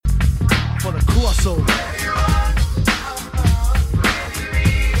crossover. The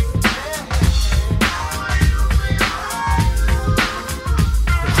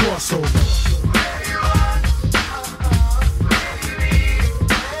crossover.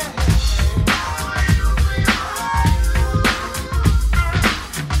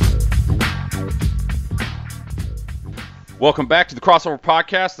 Welcome back to the Crossover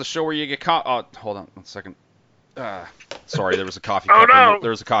Podcast, the show where you get hold on 1 second. Sorry, there was a coffee cup.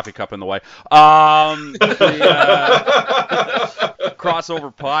 There was a coffee cup in the way.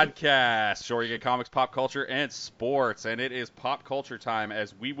 Crossover Podcast, show where you get comics, pop culture, and sports. And it is pop culture time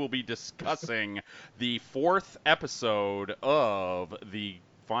as we will be discussing the 4th episode of the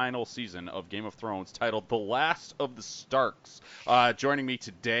final season of Game of Thrones, titled The Last of the Starks. Joining me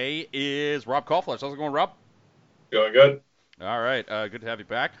today is Rob Kauflesh. How's it going, Rob? Going good. All right, good to have you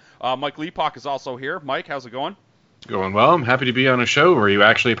back. Mike Leapock is also here. Mike, how's it going? Going well. I'm happy to be on a show where you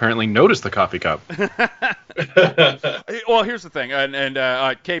actually apparently noticed the coffee cup. Well, here's the thing, and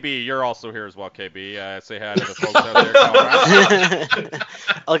KB, you're also here as well. KB, say hi to the folks out there.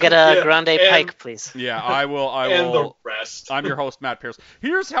 I'll get a grande pike, please. Yeah, I will. And the rest. I'm your host, Matt Pierce.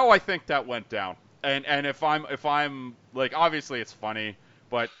 Here's how I think that went down, and if I'm like, obviously it's funny.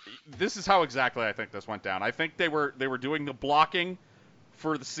 But this is how exactly I think this went down. I think they were doing the blocking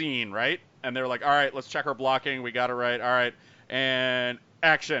for the scene, right? And they were like, all right, let's check our blocking. We got it right. All right. And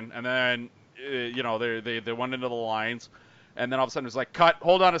action. And then, they went into the lines. And then all of a sudden it was like, cut.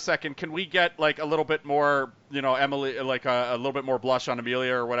 Hold on a second. Can we get like a little bit more, Emily, like a little bit more blush on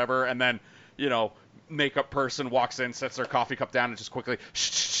Amelia or whatever? And then, makeup person walks in, sets their coffee cup down and just quickly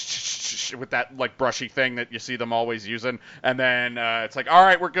with that like brushy thing that you see them always using, and then it's like, all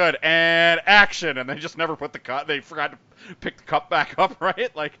right, we're good, and action, and they just never put the cup. They forgot to pick the cup back up,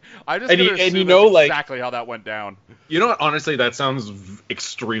 right? Like I just exactly how that went down. You know what? Honestly, that sounds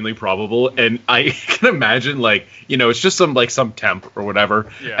extremely probable, and I can imagine like it's just some temp or whatever,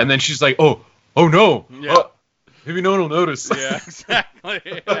 and then she's like, oh no, maybe no one will notice. Yeah, exactly.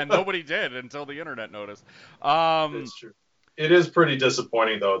 And nobody did until the internet noticed. It's true. It is pretty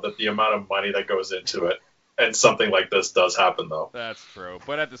disappointing, though, that the amount of money that goes into it, and something like this does happen, though. That's true.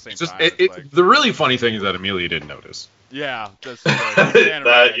 But at the same time, like... the really funny thing is that Amelia didn't notice. Yeah. That's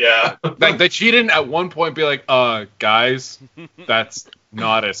that she didn't at one point be like, guys, that's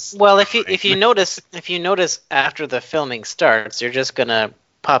not a... Well, if you notice after the filming starts, you're just going to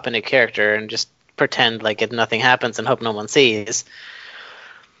pop into character and just pretend like if nothing happens and hope no one sees.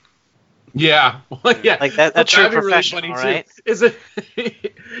 Yeah, well, yeah. Like that's true professional, really right? Is it?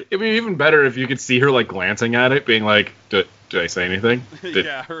 It'd be even better if you could see her like glancing at it, being like, "Did I say anything?"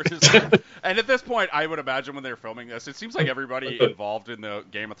 Yeah. And at this point, I would imagine when they're filming this, it seems like everybody involved in the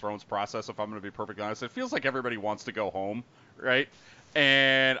Game of Thrones process, if I'm going to be perfectly honest, it feels like everybody wants to go home, right?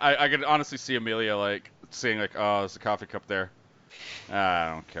 And I could honestly see Amelia like saying like, "Oh, there's a coffee cup there. I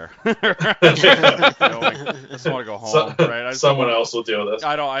don't care. I just want to go home, right? Someone else will deal with this.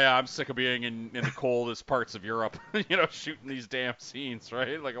 I'm sick of being in the coldest parts of Europe, shooting these damn scenes,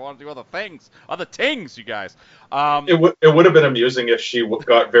 right? Like I want to do other things, you guys. It would have been amusing if she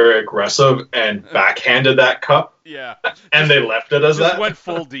got very aggressive and backhanded that cup. Yeah. And they left it as just that. Went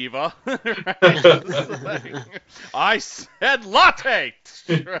full diva. Right? I said latte,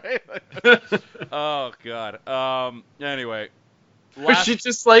 right? Oh God. Anyway. She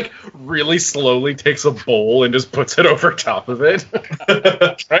just like really slowly takes a bowl and just puts it over top of it,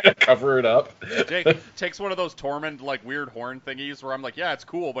 trying to cover it up. Jake takes one of those Tormund like weird horn thingies where I'm like, yeah, it's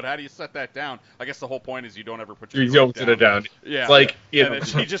cool, but how do you set that down? I guess the whole point is you don't ever put your don't put it down. Yeah, it's like and then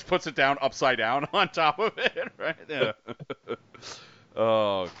she just puts it down upside down on top of it, right? Yeah.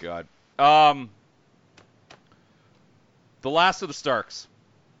 Oh God. The Last of the Starks.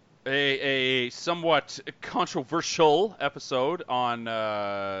 A somewhat controversial episode on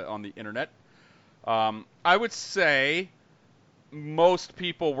the internet. I would say most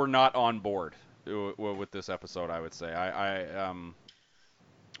people were not on board with this episode. I would say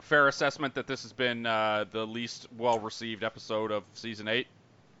fair assessment that this has been the least well received episode of season 8.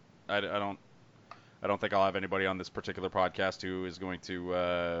 I don't think I'll have anybody on this particular podcast who is going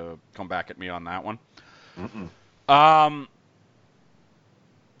to come back at me on that one. Mm-mm.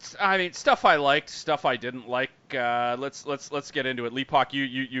 I mean, stuff I liked, stuff I didn't like. Let's get into it. Leapock,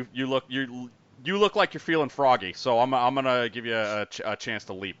 you look like you're feeling froggy, so I'm gonna give you a chance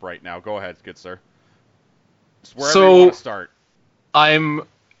to leap right now. Go ahead, good sir. Just wherever you want to start. I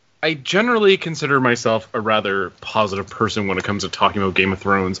generally consider myself a rather positive person when it comes to talking about Game of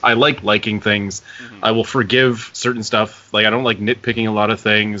Thrones. I like liking things. Mm-hmm. I will forgive certain stuff. Like I don't like nitpicking a lot of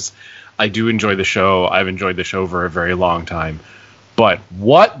things. I do enjoy the show. I've enjoyed the show for a very long time. But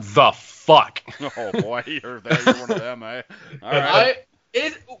what the fuck? Oh boy, you're one of them, eh? All right.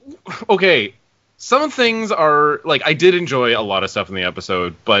 Okay, some things are like I did enjoy a lot of stuff in the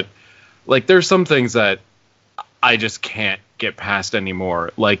episode, but like there's some things that I just can't get past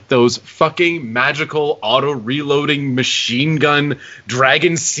anymore. Like those fucking magical auto-reloading machine gun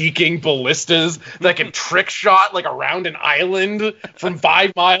dragon-seeking ballistas that can trick shot like around an island from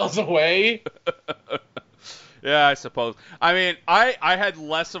 5 miles away. Yeah, I suppose. I mean, I had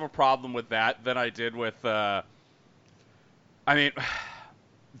less of a problem with that than I did with I mean,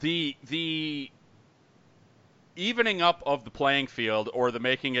 the evening up of the playing field, or the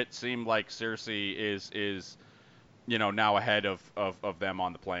making it seem like Cersei is now ahead of them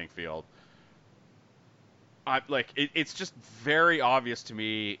on the playing field. It's just very obvious to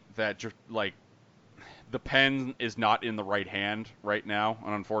me that like the pen is not in the right hand right now,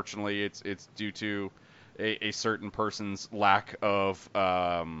 and unfortunately it's due to a certain person's lack of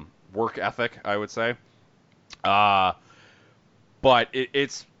work ethic, I would say. But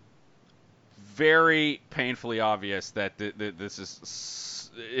it's very painfully obvious that this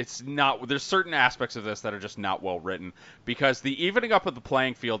is, it's not, there's certain aspects of this that are just not well written, because the evening up of the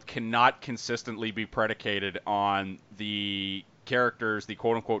playing field cannot consistently be predicated on the characters, the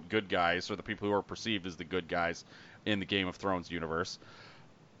quote-unquote good guys, or the people who are perceived as the good guys in the Game of Thrones universe.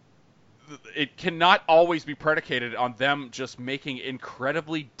 It cannot always be predicated on them just making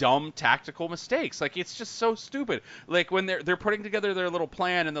incredibly dumb tactical mistakes. Like, it's just so stupid. Like, when they're putting together their little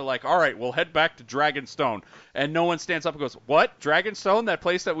plan, and they're like, all right, we'll head back to Dragonstone. And no one stands up and goes, what? Dragonstone? That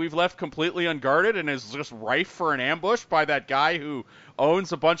place that we've left completely unguarded and is just rife for an ambush by that guy who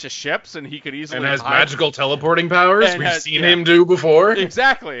owns a bunch of ships, and he could easily and has magical teleporting powers. We've seen him do before.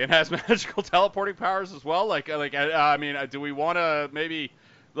 Exactly, and has magical teleporting powers as well. I mean, do we want to maybe,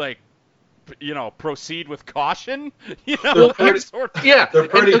 like, proceed with caution? They're pretty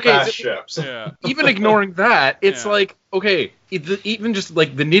fast ships. Yeah. Even ignoring that, it's like, okay, even just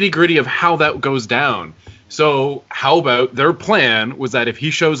like the nitty gritty of how that goes down. So how about their plan was that if he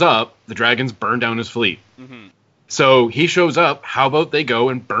shows up, the dragons burn down his fleet. Mm-hmm. So he shows up, how about they go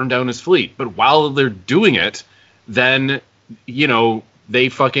and burn down his fleet? But while they're doing it, then, they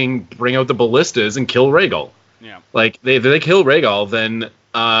fucking bring out the ballistas and kill Rhaegal. Yeah. Like, if they kill Rhaegal, then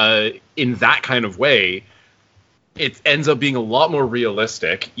in that kind of way, it ends up being a lot more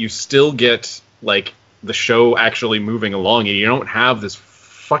realistic. You still get, like, the show actually moving along, and you don't have this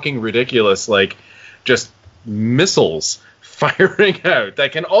fucking ridiculous, like, just missiles firing out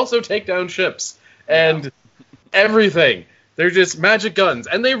that can also take down ships and everything. They're just magic guns,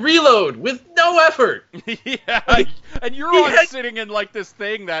 and they reload with no effort. Yeah, and you're all sitting in, like, this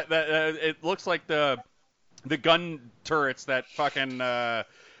thing that it looks like the gun turrets that fucking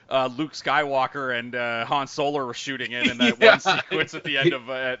Luke Skywalker and Han Solo were shooting in that one sequence at the end of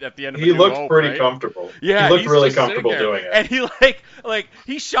He looked pretty comfortable. Yeah, he looked really comfortable doing it. And he like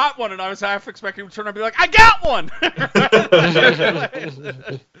he shot one, and I was half expecting him to turn around and be like, I got one.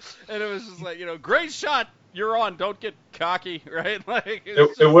 And it was just like, great shot. You're on. Don't get cocky, right? Like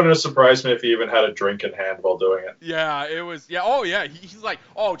it wouldn't have surprised me if he even had a drink in hand while doing it. Yeah, it was. Yeah. Oh, yeah. He's like,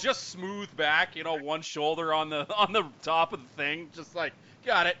 just smooth back. One shoulder on the top of the thing, just like,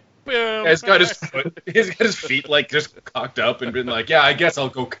 got it. Boom. He's got his feet like just cocked up and been like, yeah, I guess I'll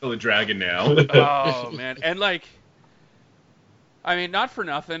go kill a dragon now. Oh man, and like, I mean, not for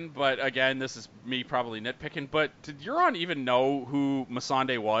nothing, but again, this is me probably nitpicking. But did Euron even know who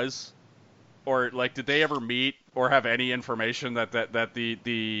Missandei was? Or, like, did they ever meet or have any information that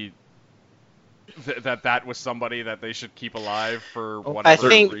was somebody that they should keep alive for whatever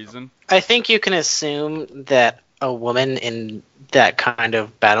reason? I think you can assume that a woman in that kind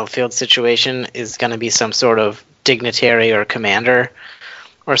of battlefield situation is going to be some sort of dignitary or commander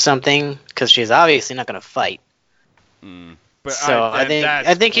or something, because she's obviously not going to fight. But so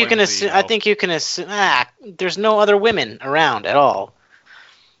I think you can assume. There's no other women around at all.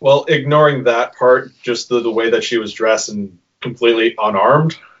 Well, ignoring that part, just the way that she was dressed and completely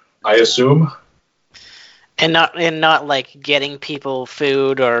unarmed, I assume. And not like getting people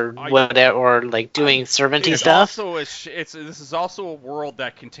food or whatever, or like doing servanty stuff. This is also a world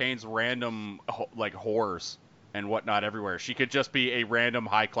that contains random like whores and whatnot everywhere. She could just be a random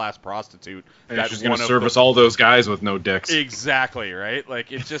high-class prostitute. And she's going to service all those guys with no dicks. Exactly, right?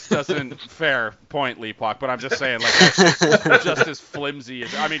 Like, it just doesn't... Fair point, Leapok, but I'm just saying, like, that's just as flimsy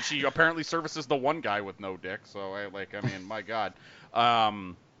as... I mean, she apparently services the one guy with no dick, so, my God.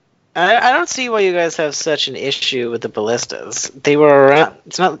 I don't see why you guys have such an issue with the ballistas. They were around.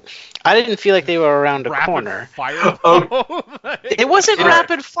 It's not. I didn't feel like they were around a corner. Fire. It wasn't Yeah.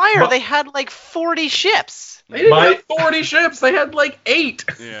 rapid fire. My- They had like 40 ships. They didn't My- have 40 ships. They had like 8.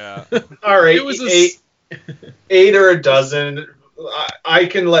 Yeah. All right, It was a eight or a dozen. I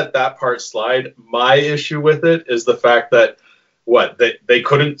can let that part slide. My issue with it is the fact that they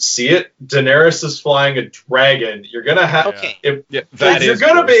couldn't see it. Daenerys is flying a dragon. You're gonna have Okay. Yeah, like, you're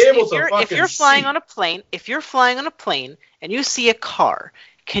gonna be able to If fucking you're flying see. on a plane, and you see a car,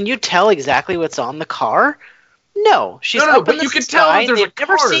 can you tell exactly what's on the car? No, she's No, up but in the you can tell sky. that there's a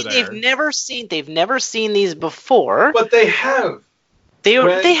car there. They've never seen these before. But they have. They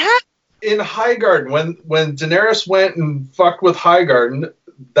when- have. In Highgarden, when Daenerys went and fucked with Highgarden,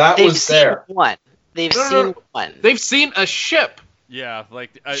 that They've was seen there. one. They've No, no, seen no. one. They've seen a ship. Yeah,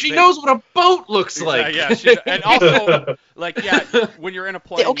 like She knows what a boat looks like. Yeah, and also, like, when you're in a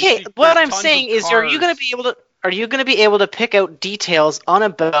plane. Okay, what I'm saying is, are you going to be able to pick out details on a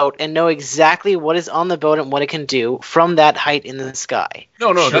boat and know exactly what is on the boat and what it can do from that height in the sky?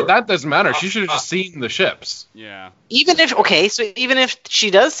 No, Sure. that doesn't matter. She should have just seen the ships. Yeah. Even if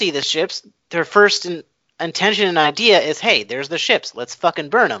she does see the ships, their first intention and idea is, hey, there's the ships, let's fucking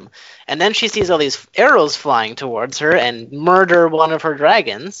burn them. And then she sees all these arrows flying towards her and murder one of her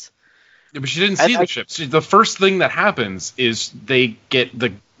dragons. Yeah, but she didn't see the ships. The first thing that happens is they get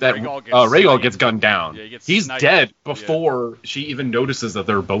Rhaegal gets gunned down. Yeah, he gets He's sniped. dead before she even notices that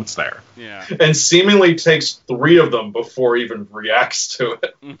there are boats there. Yeah. And seemingly takes 3 of them before he even reacts to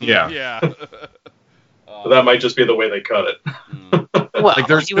it. Yeah. Yeah. But that might just be the way they cut it. Well, Like,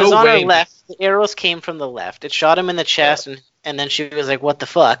 there's he was no on her way- left. The arrows came from the left. It shot him in the chest, and then she was like, what the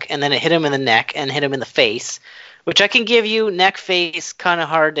fuck? And then it hit him in the neck and hit him in the face, which I can give you, neck, face, kind of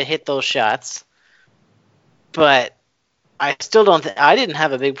hard to hit those shots. But I still don't I didn't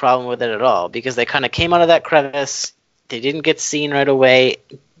have a big problem with it at all, because they kind of came out of that crevice. They didn't get seen right away.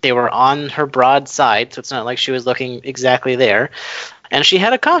 They were on her broad side, so it's not like she was looking exactly there. And she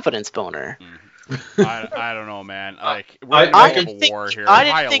had a confidence boner. I don't know, man. Like, I we're in the can middle of a war here. I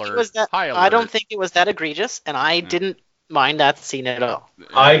High didn't think alert. it was that. High I don't alert. think it was that egregious, and I didn't mind that scene at all.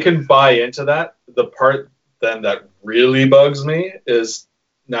 I can buy into that. The part then that really bugs me is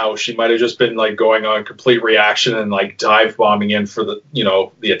now she might have just been like going on complete reaction and like dive bombing in for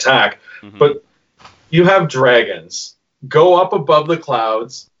the attack. Mhm. But you have dragons go up above the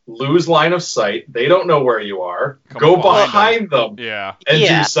clouds, lose line of sight. They don't know where you are. Come Go behind behind them Yeah. and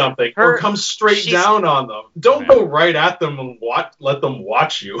Yeah. do something, Her- or come straight she's- down on them. Don't Yeah. go right at them and let them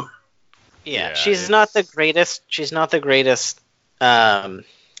watch you. Yeah, Yeah, she's not the it's- greatest. She's not the greatest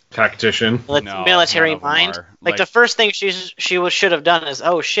Tactician. No, military none of them mind. are. Like the first thing she should have done is,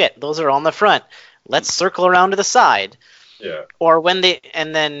 oh shit, those are on the front. Let's circle around to the side. Yeah. Or when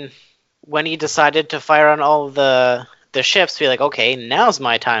he decided to fire on all of the ships, be like, okay, now's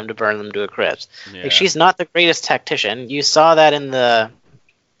my time to burn them to a crisp. Yeah. Like, she's not the greatest tactician. You saw that in the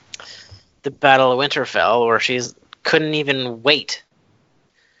Battle of Winterfell, where she's couldn't even wait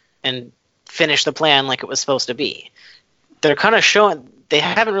and finish the plan like it was supposed to be. They're kind of showing. They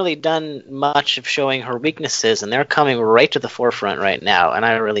haven't really done much of showing her weaknesses, and they're coming right to the forefront right now, and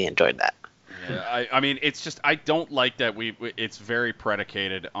I really enjoyed that. Yeah, I mean, it's just I don't like that it's very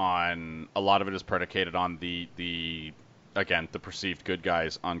predicated on a lot of it is predicated on the again the perceived good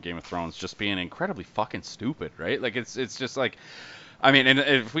guys on Game of Thrones just being incredibly fucking stupid, right? Like it's just like, I mean, and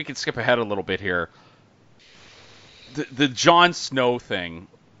if we could skip ahead a little bit here, the Jon Snow thing,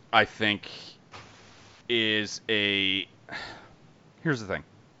 I think, is a here's the thing.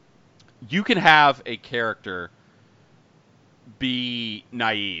 You can have a character be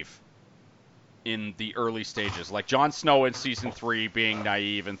naive in the early stages, like Jon Snow in season 3 being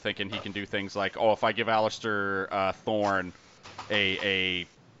naive and thinking he can do things like, oh, if I give Alistair Thorne a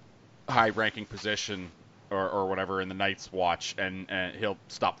high-ranking position or whatever in the Night's Watch, and he'll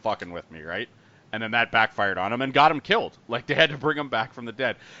stop fucking with me, right? And then that backfired on him and got him killed. Like, they had to bring him back from the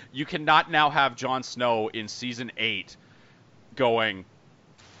dead. You cannot now have Jon Snow in season 8 going,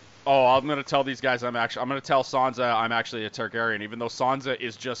 oh, I'm going to tell these guys I'm going to tell Sansa I'm actually a Targaryen, even though Sansa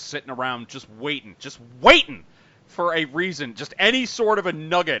is just sitting around just waiting for a reason, just any sort of a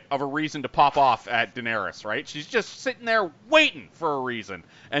nugget of a reason to pop off at Daenerys, right? She's just sitting there waiting for a reason.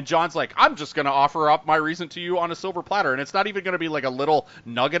 And Jon's like, I'm just going to offer up my reason to you on a silver platter. And it's not even going to be like a little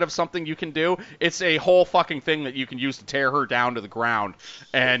nugget of something you can do. It's a whole fucking thing that you can use to tear her down to the ground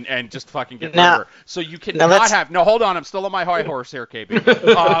and just fucking get rid of her. So you cannot have... No, hold on. I'm still on my high horse here,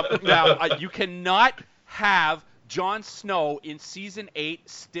 KB. You cannot have Jon Snow in season 8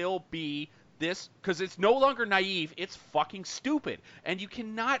 still be this, because it's no longer naive, it's fucking stupid. And you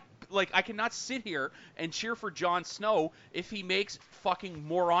cannot I cannot sit here and cheer for Jon Snow if he makes fucking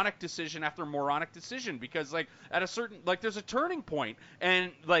moronic decision after moronic decision, because like at a certain, like, there's a turning point,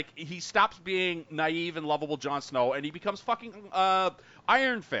 and like he stops being naive and lovable Jon Snow and he becomes fucking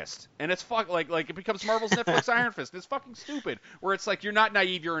Iron Fist, and it's like it becomes Marvel's Netflix Iron Fist. It's fucking stupid, where it's like, you're not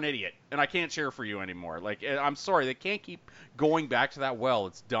naive, you're an idiot, and I can't cheer for you anymore. Like, I'm sorry, they can't keep going back to that well.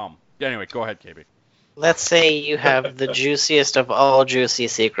 It's dumb. Anyway, go ahead, KB. Let's say you have the juiciest of all juicy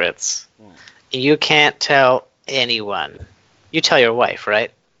secrets. You can't tell anyone. You tell your wife,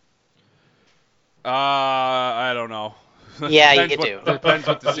 right? I don't know. Yeah, you do. Depends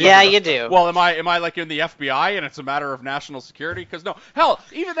what the secret Yeah, is. you do. Well, am I like in the FBI and it's a matter of national security? Because no, hell,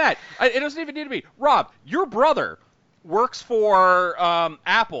 even that, it doesn't even need to be. Rob, your brother works for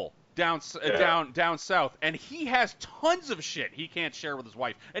Apple down south, and he has tons of shit he can't share with his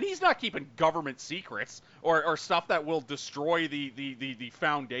wife, and he's not keeping government secrets or stuff that will destroy the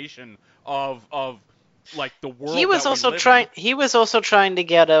foundation of like the world. He was that we also live trying. in. He was also trying to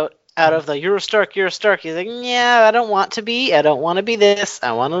get out of the "you're a Stark, you're a Stark." He's like, yeah, I don't want to be. I don't want to be this.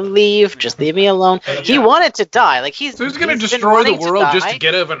 I want to leave. Just leave me alone. He wanted to die. Like So he's going to destroy the world just to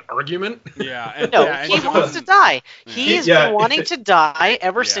get out of an argument? Yeah, and, No, yeah, and he wants to die. He's Yeah. been wanting to die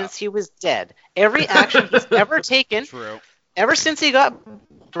ever since he was dead. Every action he's ever taken, True. ever since he got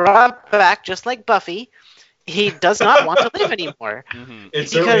brought back, just like Buffy, he does not want to live anymore. Mm-hmm. It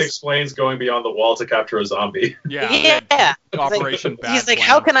certainly Because- explains going beyond the wall to capture a zombie. Yeah. Yeah. Operation Bad He's like,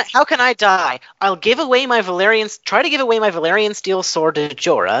 Plan. how can I die? I'll give away my try to give away my Valerian steel sword to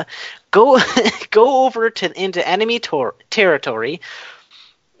Jorah, go over into enemy territory,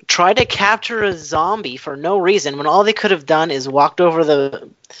 try to capture a zombie for no reason when all they could have done is walked over the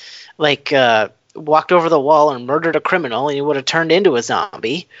wall and murdered a criminal, and he would have turned into a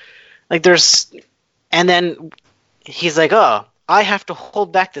zombie. And then he's like, oh, I have to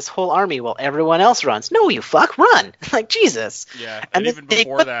hold back this whole army while everyone else runs. No, you fuck, run! Like, Jesus. Yeah, And and even they-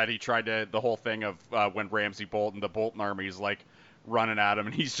 before that, he tried the whole thing of when Ramsay Bolton, the Bolton army, is like running at him,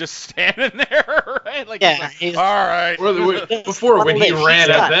 and he's just standing there, right? Like, Yeah, he's like, all right. Before, when he He's ran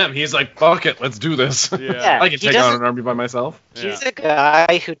at done. them, he's like, fuck it, let's do this. Yeah. I can he take on doesn't- an army by myself. He's a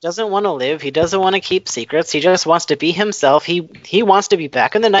guy who doesn't want to live. He doesn't want to keep secrets. He just wants to be himself. He wants to be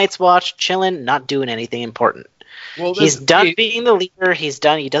back in the Night's Watch, chilling, not doing anything important. Well, He's done being the leader. He's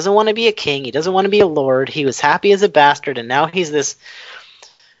done. He doesn't want to be a king. He doesn't want to be a lord. He was happy as a bastard, and now he's this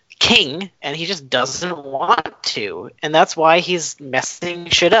king, and he just doesn't want to. And that's why he's messing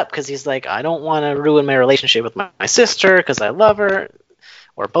shit up, because he's like, I don't want to ruin my relationship with my sister because I love her,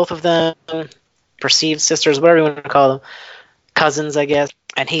 or both of them, perceived sisters, whatever you want to call them, cousins, I guess.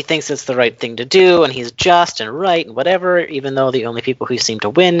 And he thinks it's the right thing to do, and he's just and right and whatever, even though the only people who seem to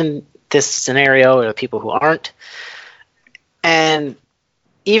win in this scenario are the people who aren't. And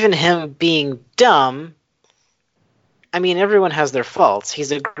even him being dumb, I mean, everyone has their faults.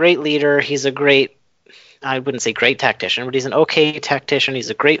 He's a great leader. He's a great, I wouldn't say great tactician, but he's an okay tactician. He's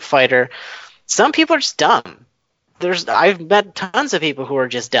a great fighter. Some people are just dumb. I've met tons of people who are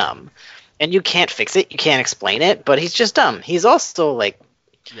just dumb. And you can't fix it. You can't explain it, but he's just dumb. He's also, like,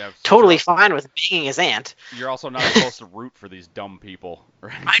 Yeah, totally fine with banging his aunt. You're also not supposed to root for these dumb people.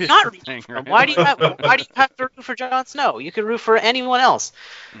 Right? I'm not rooting Thing, for him. right? Why do you have to root for Jon Snow? You could root for anyone else.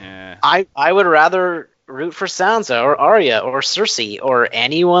 Yeah. I would rather root for Sansa or Arya or Cersei or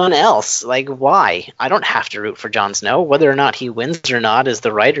anyone else. Like, why? I don't have to root for Jon Snow. Whether or not he wins or not is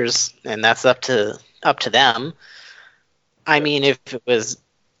the writers, and that's up to them. I mean, if it was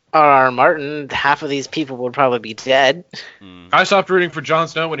R.R. Martin, half of these people would probably be dead. I stopped rooting for Jon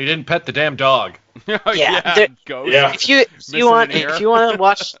Snow when he didn't pet the damn dog. Yeah, there- Ghost. Yeah. If you want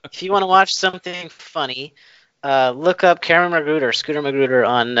to watch something funny, look up Cameron Magruder, Scooter Magruder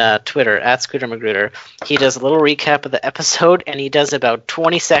on Twitter at Scooter Magruder. He does a little recap of the episode, and he does about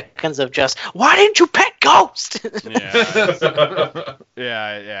 20 seconds of just, why didn't you pet Ghost?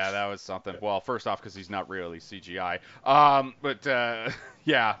 Yeah, that was something. Well, first off, because he's not really CGI. But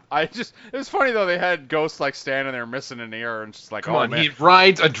yeah, it was funny though. They had Ghost like standing there missing an ear and just like, Come oh on, man. he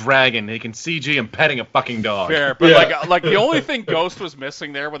rides a dragon. He can CG him petting a fucking dog. Fair, but Yeah. like the only thing Ghost was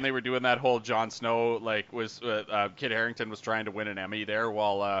missing there when they were doing that whole Jon Snow was Kit Harington was trying to win an Emmy there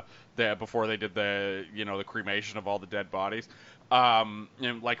while before they did the the cremation of all the dead bodies. And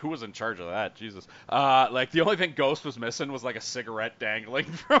like who was in charge of that? Jesus. Like the only thing Ghost was missing was like a cigarette dangling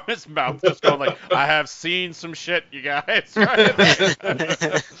from his mouth, just going like, I have seen some shit, you guys.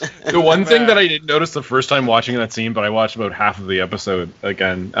 The one thing that I didn't notice the first time watching that scene, but I watched about half of the episode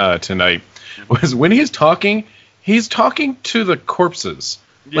again tonight, was when he's talking to the corpses.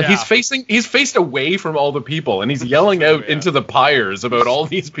 Like he's faced away from all the people, and he's yelling out into the pyres about all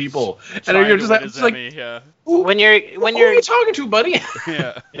these people, and you're just like, when you're who are you talking to, buddy?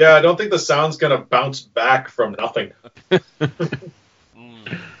 Yeah, I don't think the sound's gonna bounce back from nothing. It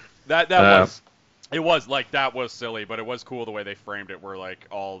was silly, but it was cool the way they framed it, where like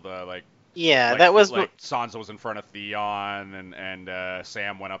all the like. Yeah, like, that was like Sansa was in front of Theon, and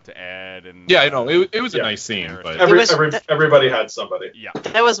Sam went up to Ed, and I know it was a nice scene, but everybody had somebody. Yeah,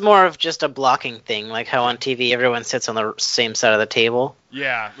 that was more of just a blocking thing, like how on TV everyone sits on the same side of the table.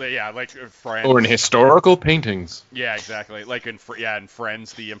 Yeah, like Friends. Or in historical paintings. Yeah, exactly. Like in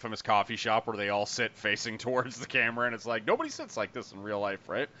Friends, the infamous coffee shop where they all sit facing towards the camera, and it's like nobody sits like this in real life,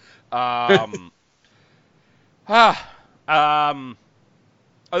 right?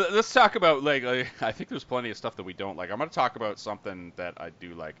 Let's talk about like I think there's plenty of stuff that we don't like. I'm going to talk about something that I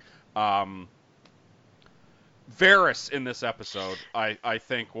do like. Varys in this episode, I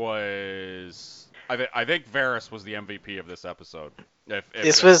think Varys was the MVP of this episode.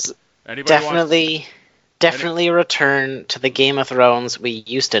 This was definitely a return to the Game of Thrones we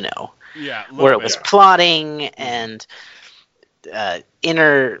used to know. Yeah, where it was plotting and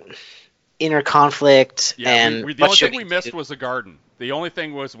inner conflict, and the only thing we missed was a garden. The only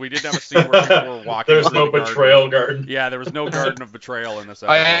thing was we didn't have a scene where people were walking. There's no betrayal garden. Yeah, there was no garden of betrayal in this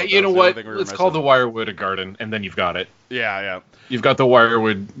episode. You know what? Let's call the Wirewood a garden, and then you've got it. Yeah. You've got the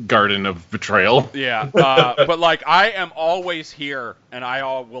Wirewood garden of betrayal. Yeah, but like I am always here, and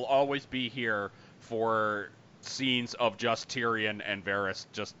will always be here for scenes of just Tyrion and Varys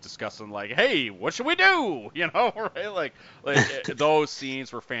just discussing like, hey, what should we do? You know, right? Like those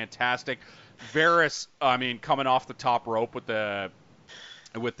scenes were fantastic. Varys, I mean, coming off the top rope with the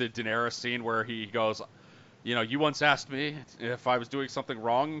Daenerys scene where he goes, you know, you once asked me if I was doing something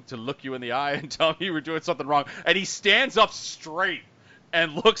wrong to look you in the eye and tell me you were doing something wrong, and he stands up straight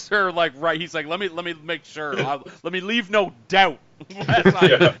and looks her like right. He's like, let me make sure, let me leave no doubt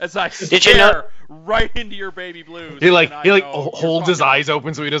as I stare right into your baby blues. He holds his eyes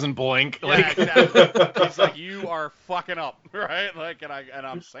open so he doesn't blink. Yeah, exactly. He's like, you are fucking up, right? Like, and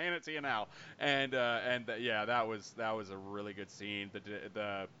I'm saying it to you now. And that was a really good scene.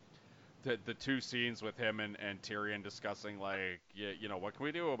 The two scenes with him and Tyrion discussing like, you know, what can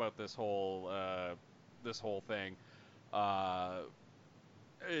we do about this whole thing.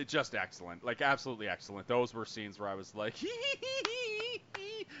 Just excellent, like absolutely excellent. Those were scenes where I was like,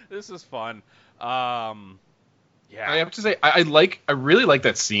 this is fun. Yeah, I have to say I really like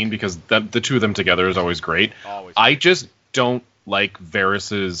that scene because the two of them together is always great. I just don't like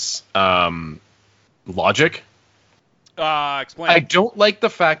Varys's logic. Explain. I don't like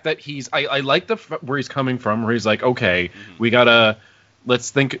the fact that I like where he's coming from, where he's like, okay, we gotta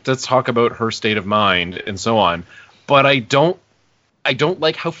let's talk about her state of mind and so on, but I don't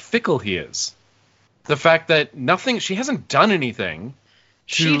like how fickle he is. The fact that she hasn't done anything.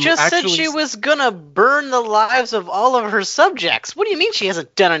 She just said she was gonna burn the lives of all of her subjects. What do you mean she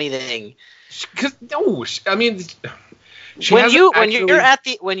hasn't done anything? When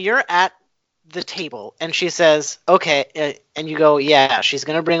you're at the table and she says, okay, and you go, yeah, she's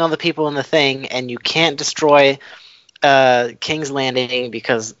gonna bring all the people in the thing, and you can't destroy King's Landing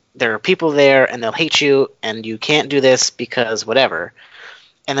because there are people there and they'll hate you, and you can't do this because whatever.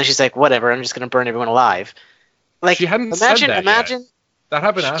 And then she's like, whatever, I'm just going to burn everyone alive. Like, she hadn't said that yet. That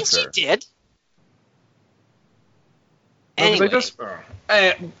happened after. She did. No, anyway.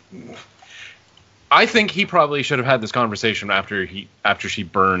 I think he probably should have had this conversation after she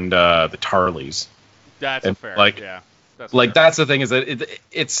burned the Tarleys. That's fair. That's the thing, is that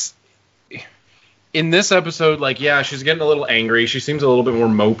it's in this episode, like, yeah, she's getting a little angry. She seems a little bit more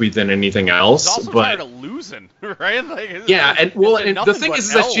mopey than anything else. She's also tired of losing, right? Like, yeah, and the thing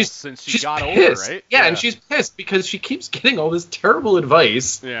is that she's got pissed. Over, right? Yeah, and she's pissed because she keeps getting all this terrible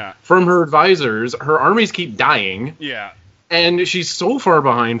advice from her advisors. Her armies keep dying. Yeah. And she's so far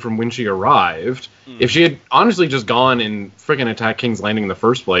behind from when she arrived. If she had honestly just gone and freaking attacked King's Landing in the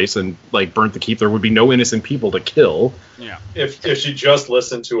first place and like burnt the keep, there would be no innocent people to kill. Yeah. If she just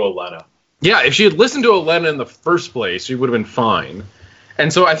listened to Olenna. Yeah, if she had listened to Olenna in the first place, she would have been fine.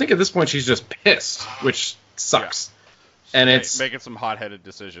 And so I think at this point she's just pissed, which sucks. Yeah. And it's making some hot-headed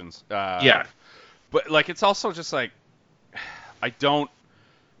decisions. Yeah. But like it's also just like I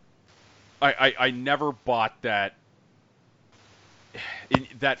never bought that in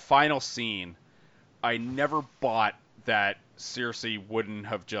that final scene. I never bought that Cersei wouldn't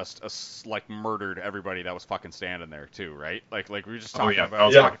have just murdered everybody that was fucking standing there too, right? Like we were just talking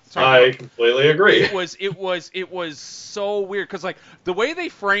about. Yeah, I completely agree. It was so weird because like the way they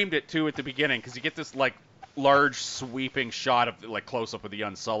framed it too at the beginning, because you get this like large sweeping shot of like close up of the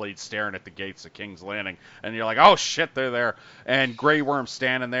Unsullied staring at the gates of King's Landing, and you're like, oh shit, they're there, and Grey Worm's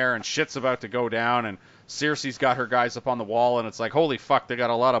standing there, and shit's about to go down, and Cersei's got her guys up on the wall, and it's like, holy fuck, they got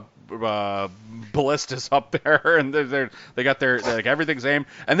a lot of ballistas up there, and they got their like everything's aimed,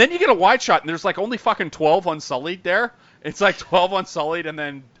 and then you get a wide shot, and there's like only fucking 12 Unsullied there. It's like 12 Unsullied, and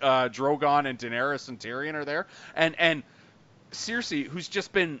then Drogon and Daenerys and Tyrion are there, and Cersei, who's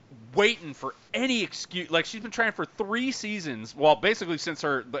just been waiting for any excuse, like she's been trying for 3 seasons, well, basically since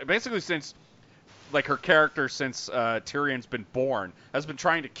like her character since Tyrion's been born, has been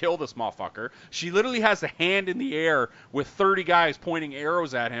trying to kill this motherfucker. She literally has a hand in the air with 30 guys pointing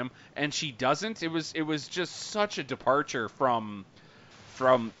arrows at him, and she doesn't. It was just such a departure from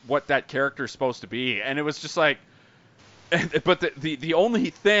what that character's supposed to be, and it was just like, but the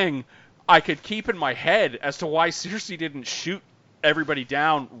only thing I could keep in my head as to why Cersei didn't shoot everybody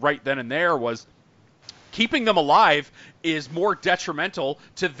down right then and there was keeping them alive is more detrimental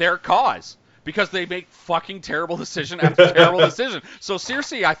to their cause, because they make fucking terrible decision after terrible decision. So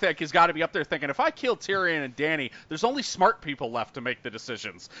Cersei, I think, has got to be up there thinking, if I kill Tyrion and Dany, there's only smart people left to make the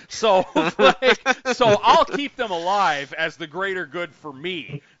decisions. So I'll keep them alive as the greater good for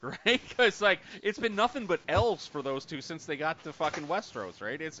me, right? Because like it's been nothing but elves for those two since they got to fucking Westeros,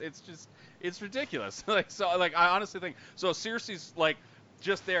 right? It's ridiculous. I honestly think so. Cersei's like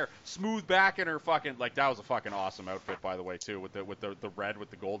just there, smooth back in her fucking, like, that was a fucking awesome outfit, by the way, too, with the red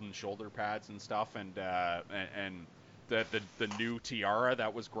with the golden shoulder pads and stuff, and the new tiara.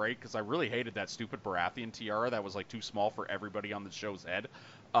 That was great, because I really hated that stupid Baratheon tiara that was like too small for everybody on the show's head.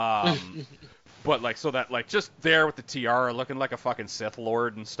 But like, so that like just there with the tiara looking like a fucking Sith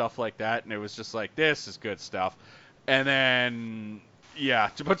Lord and stuff like that, and it was just like, this is good stuff. And then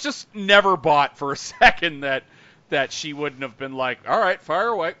yeah, but just never bought for a second that she wouldn't have been like, all right, fire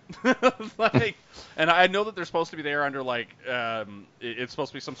away. Like, and I know that they're supposed to be there under like, it's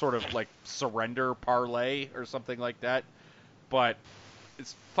supposed to be some sort of like surrender parlay or something like that, but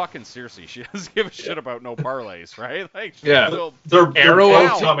it's fucking Cersei. She doesn't give a shit about no parlays, right? Like, yeah, they're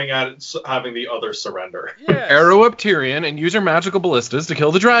both coming at it, having the other surrender. Yes. Arrow up Tyrion and use her magical ballistas to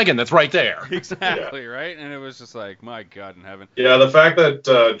kill the dragon. That's right there. Exactly, right? And it was just like, my God in heaven. Yeah, the fact that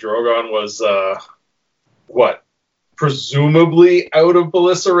Drogon was presumably out of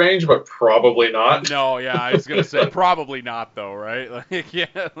ballista range, but probably not. No, yeah, I was gonna say probably not though, right? Like, yeah,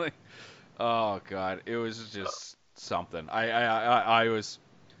 like, oh God, it was just something. I was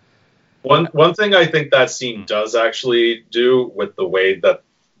one thing I think that scene does actually do with the way that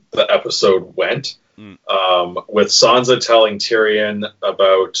the episode went, with Sansa telling Tyrion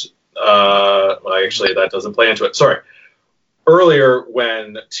about. Well, actually, that doesn't play into it. Sorry. Earlier,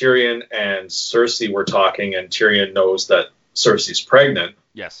 when Tyrion and Cersei were talking, and Tyrion knows that Cersei's pregnant,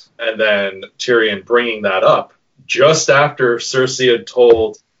 yes, and then Tyrion bringing that up just after Cersei had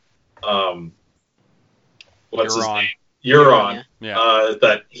told, what's his name, Euron,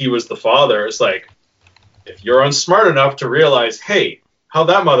 that he was the father. It's like, if Euron's smart enough to realize, hey, how'd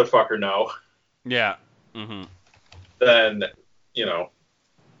that motherfucker know? Yeah. Then, you know.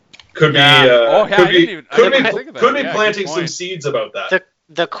 Could be planting some seeds about that.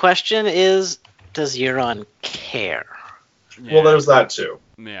 The question is, does Euron care? Yeah. Well, there's that too.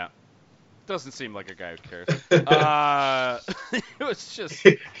 Yeah. Doesn't seem like a guy who cares. It was just...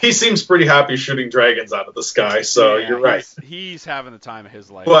 He seems pretty happy shooting dragons out of the sky, so you're right. He's having the time of his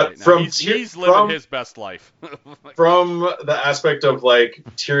life but right now. He's living his best life. From the aspect of, like,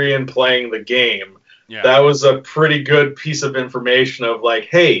 Tyrion playing the game, that was a pretty good piece of information of, like,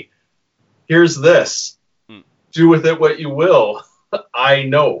 hey, here's this. Do with it what you will. I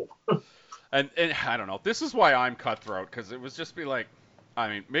know. And I don't know. This is why I'm cutthroat, because it was just be like, I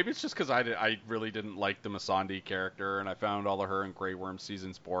mean, maybe it's just because I really didn't like the Missandei character, and I found all of her and Grey Worm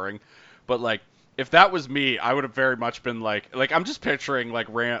seasons boring. But like, if that was me, I would have very much been like I'm just picturing like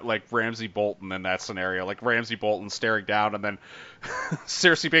Ramsay Bolton in that scenario, like Ramsay Bolton staring down, and then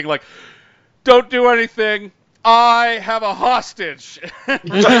Cersei being like, "Don't do anything. I have a hostage." And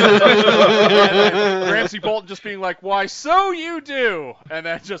Ramsay Bolton just being like, "Why, so you do," and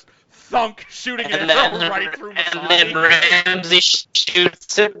then just thunk, shooting an arrow right through Missandei. And then Ramsay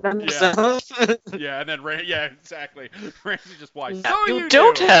shoots it himself. Yeah, and then exactly. Ramsay just, "Why, no, so you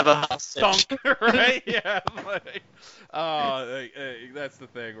don't have a hostage." Thunk, right? Yeah, like, that's the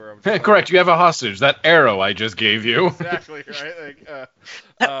thing where I'm just correct, you have a hostage. That arrow I just gave you. Exactly, right? Like,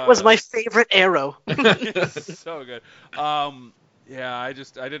 that was my favorite arrow. So good. Yeah, I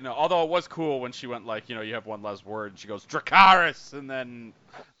didn't know. Although it was cool when she went like, you know, you have one last word, and she goes Dracarys, and then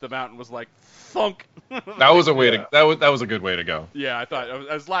the mountain was like thunk. That was a way to. That was a good way to go. Yeah, I thought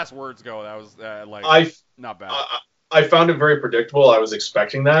as last words go, that was like. Not bad. I found it very predictable. I was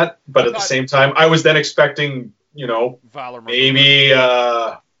expecting that, but at the same time, I was then expecting, Valor maybe.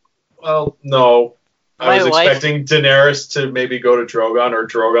 Well, no. I was expecting Daenerys to maybe go to Drogon, or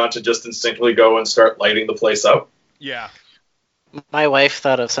Drogon to just instinctively go and start lighting the place up. Yeah. My wife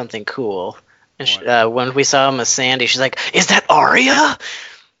thought of something cool. And when we saw Miss Sandy, she's like, "Is that Arya?"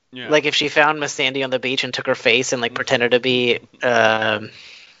 Yeah. Like if she found Miss Sandy on the beach and took her face and like pretended to be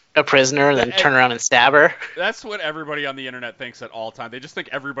a prisoner and then turn around and stab her. That's what everybody on the internet thinks at all times. They just think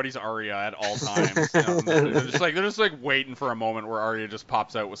everybody's Arya at all times. They're just like waiting for a moment where Arya just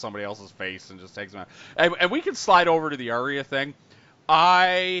pops out with somebody else's face and just takes them out. And we can slide over to the Arya thing.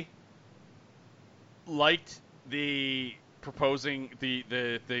 I liked the proposing the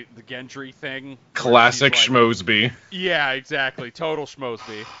Gendry thing. Classic Schmosby. Yeah, exactly. Total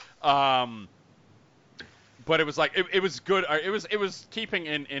Schmosby. But it was like it was good. It was keeping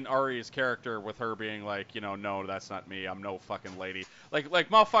in Arya's character with her being like, no, that's not me. I'm no fucking lady. Like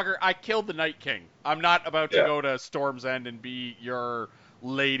motherfucker, I killed the Night King. I'm not about to go to Storm's End and be your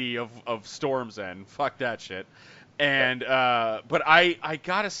lady of Storm's End. Fuck that shit. And but I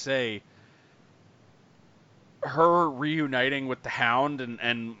gotta say, her reuniting with the Hound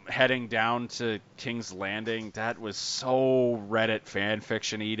and heading down to King's Landing, that was so Reddit fan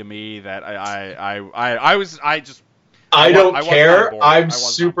fiction-y to me that I don't care. I'm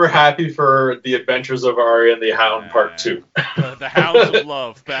super happy for the adventures of Arya and the Hound Part 2. The Hounds of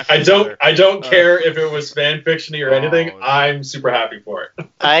Love. I don't care if it was fan fiction-y or anything. I'm super happy for it.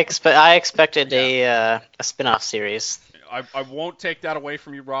 I expected a spin-off series. I won't take that away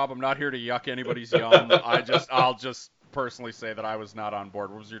from you, Rob. I'm not here to yuck anybody's yum. I'll just personally say that I was not on board.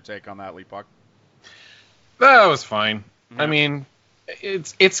 What was your take on that, Lee Puck? That was fine. Yeah. I mean,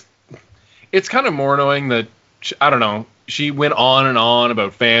 it's kind of more annoying that I don't know. She went on and on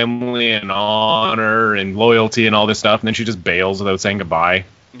about family and honor and loyalty and all this stuff, and then she just bails without saying goodbye.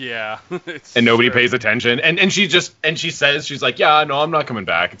 Yeah. And nobody pays attention. And she says, she's like, yeah, no, I'm not coming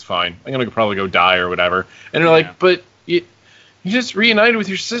back. It's fine. I'm gonna probably go die or whatever. And they're like, but you just reunited with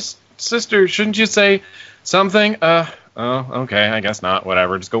your sister. Shouldn't you say something? Oh, okay, I guess not.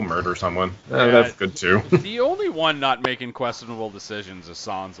 Whatever, just go murder someone. That's good too. The only one not making questionable decisions is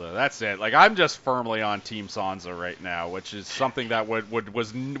Sansa. That's it. Like, I'm just firmly on Team Sansa right now, which is something that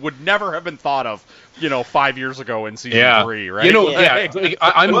would never have been thought of, 5 years ago in season 3, right?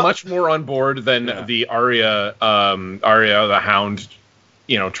 I'm much more on board than the Arya the Hound,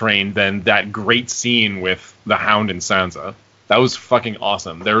 train than that great scene with the Hound and Sansa. That was fucking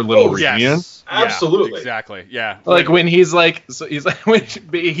awesome. Their little reunion. Yes. Absolutely. Yeah, exactly. Yeah. Like when he's like when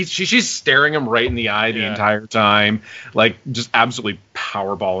she's staring him right in the eye the entire time, like just absolutely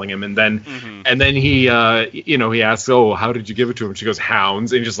powerballing him, and then he he asks, "Oh, how did you give it to him?" She goes,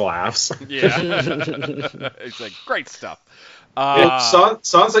 "Hounds," and he just laughs. Yeah. It's like great stuff.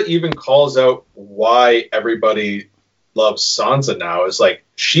 Sansa even calls out why everybody loves Sansa now. Is like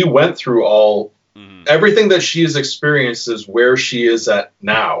she went through everything that she has experienced is where she is at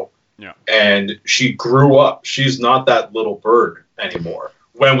now. Yeah. And she grew up. She's not that little bird anymore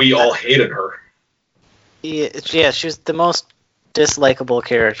when we all hated her. Yeah, she's the most dislikable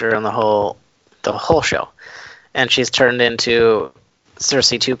character on the whole show. And she's turned into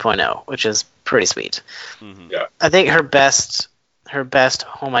Cersei 2.0, which is pretty sweet. Mm-hmm. Yeah. I think her best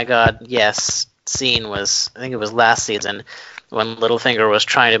oh my god, yes scene was, I think it was last season when Littlefinger was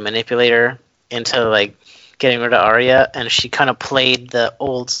trying to manipulate her into like getting rid of Arya, and she kind of played the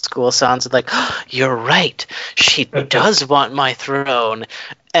old school Sansa, like, oh, you're right, she does want my throne.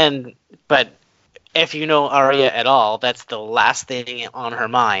 But if you know Arya at all, that's the last thing on her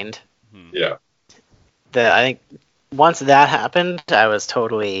mind. Yeah. I think once that happened, I was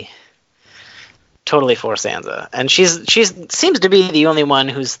totally for Sansa, and she seems to be the only one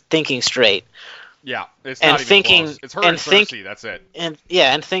who's thinking straight. Yeah, it's not even close. It's her and Cersei, that's it. And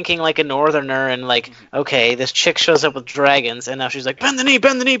thinking like a northerner, and like, okay, this chick shows up with dragons, and now she's like, bend the knee,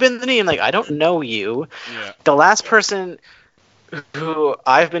 bend the knee, bend the knee. I'm like, I don't know you. Yeah. The last person who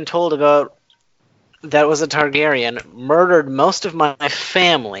I've been told about that was a Targaryen murdered most of my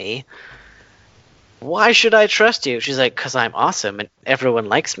family. Why should I trust you? She's like, because I'm awesome and everyone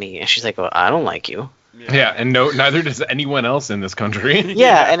likes me. And she's like, well, I don't like you. Yeah, and neither does anyone else in this country.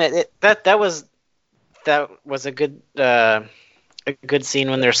 Yeah, and that was a good scene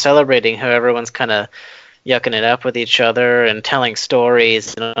when they're celebrating how everyone's kind of yucking it up with each other and telling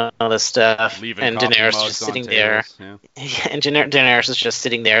stories and all this stuff. And Daenerys is just sitting there. Yeah. And Daenerys is just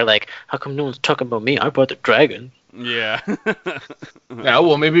sitting there like, how come no one's talking about me? I brought the dragon. Yeah. Yeah,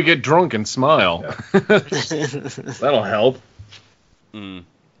 well, maybe get drunk and smile. Yeah. That'll help.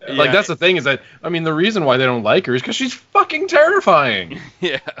 Like, that's the thing is that, I mean, the reason why they don't like her is because she's fucking terrifying.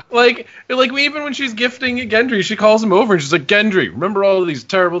 Yeah. Like even when she's gifting Gendry, she calls him over and she's like, Gendry, remember all these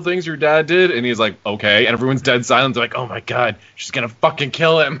terrible things your dad did? And he's like, okay. And everyone's dead silent. They're like, oh my god, she's gonna fucking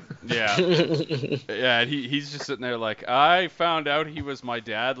kill him. Yeah. Yeah, and he's just sitting there like, I found out he was my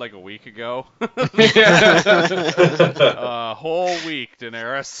dad like a week ago. A whole week,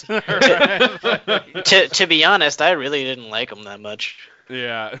 Daenerys. To be honest, I really didn't like him that much.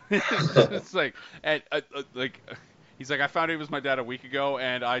 Yeah. It's like, and he's like, I found out he was my dad a week ago,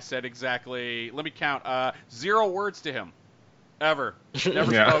 and I said exactly, let me count, 0 words to him. Ever.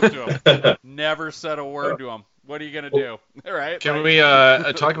 Never spoke to him. Never said a word to him. What are you going to do? All right. Can we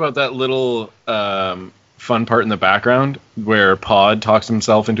talk about that little fun part in the background where Pod talks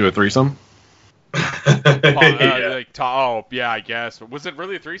himself into a threesome? I guess. Was it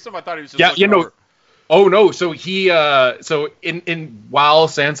really a threesome? I thought he was just over. Oh no! So he, in while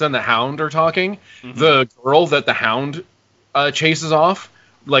Sansa and the Hound are talking, the girl that the Hound chases off,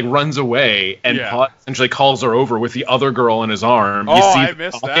 like, runs away, and Pot essentially calls her over with the other girl on his arm. Oh, I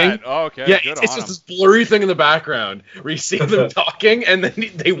missed that. Oh, okay. Yeah, it's just this blurry thing in the background where you see them talking, and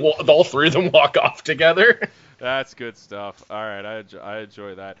then all three of them walk off together. That's good stuff. All right, I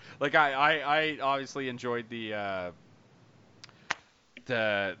enjoy that. Like, I obviously enjoyed the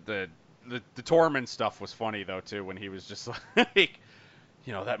Tormund stuff was funny though too, when he was just like,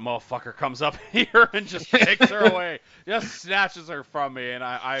 that motherfucker comes up here and just takes her away, just snatches her from me, and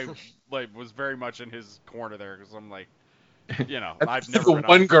I was very much in his corner there because I'm like, I've never been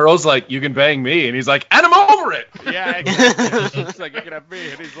one girl's like, you can bang me, and he's like, and I'm over it. Yeah, exactly. He's like, you can have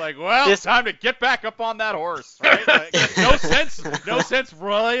me, and he's like, well, it's time to get back up on that horse, right? Like, no sense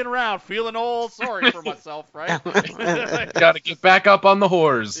rolling around feeling old sorry for myself, right? Gotta get back up on the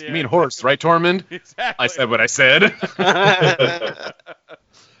horse. Yeah. You mean horse, right, Tormund? Exactly. I said what I said.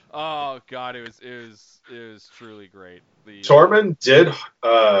 Oh god, it was truly great. Tormund did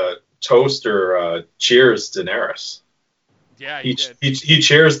toast or cheers Daenerys. Yeah, he did. He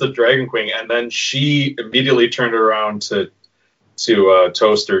cheers the Dragon Queen, and then she immediately turned around to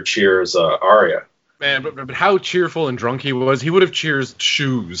toast or cheers Arya. Man, but how cheerful and drunk he was. He would have cheers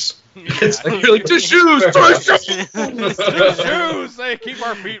shoes. Yeah. Like, you're like, to shoes, shoes. They keep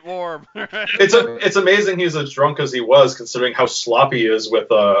our feet warm. It's amazing he's as drunk as he was, considering how sloppy he is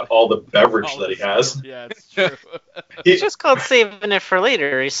with all the beverage that he has. Yeah, it's true. He's just called saving it for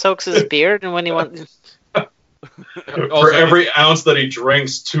later. He soaks his beard, and when he wants. For every ounce that he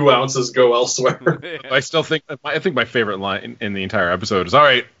drinks, 2 ounces go elsewhere. I think my favorite line in the entire episode is, all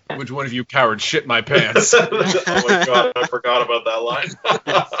right, which one of you cowards shit my pants? Oh my god, I forgot about that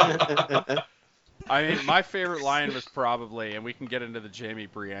line. I mean, my favorite line was probably, and we can get into the Jaime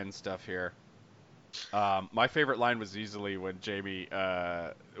Brienne stuff here. My favorite line was easily when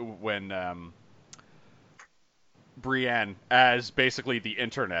Brienne, as basically the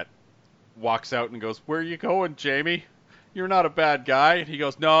internet, walks out and goes, "Where are you going, Jaime? You're not a bad guy." And he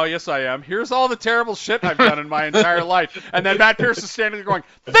goes, "No, yes I am. Here's all the terrible shit I've done in my entire life." And then Matt Pierce is standing there going,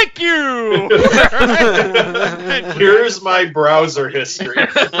 "Thank you." Here's my browser history.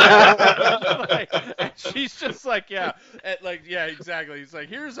 And she's just like, yeah, exactly. He's like,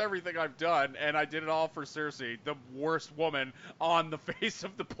 "Here's everything I've done, and I did it all for Cersei, the worst woman on the face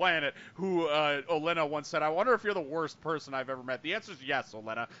of the planet." Who Olenna once said, "I wonder if you're the worst person I've ever met." The answer is yes,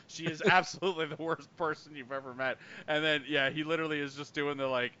 Olenna. She is absolutely the worst person you've ever met. And then he literally is just doing the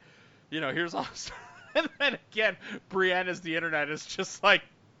like, here's all. And then again, Brienne as the internet is just like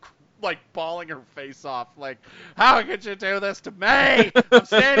bawling her face off, like, "How could you do this to me? I'm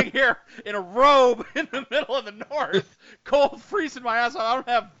standing here in a robe in the middle of the north, cold, freezing my ass off. I don't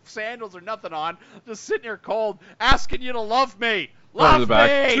have sandals or nothing on. Just sitting here cold, asking you to love me. Love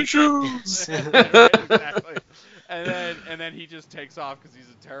me." Shoes. Exactly. And then he just takes off because he's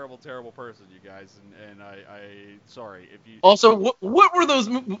a terrible, terrible person, you guys. And I sorry if you. Also, what were those?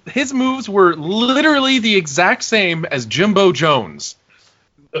 His moves were literally the exact same as Jimbo Jones.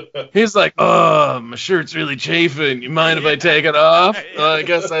 He's like, "Oh, my shirt's really chafing. You mind if I take it off?" I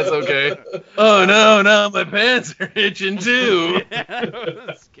guess that's okay. "Oh no, my pants are itching too."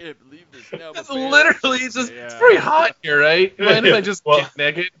 I can't believe this now. It's literally just it's pretty hot here, right? Mind if I just get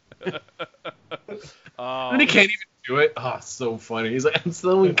naked? And he can't even do it. Oh, so funny. He's like, "I'm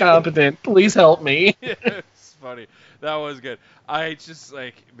so incompetent. Please help me." It's funny. That was good. I just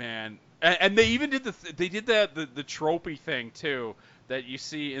like, man, and they even did the tropey thing too that you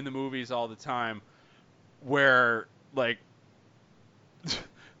see in the movies all the time, where like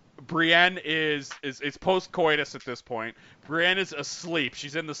Brienne is post coitus at this point. Brienne is asleep.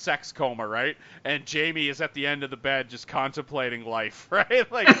 She's in the sex coma, right? And Jamie is at the end of the bed just contemplating life, right?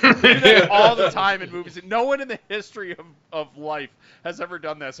 Like, they do that all the time in movies. No one in the history of life has ever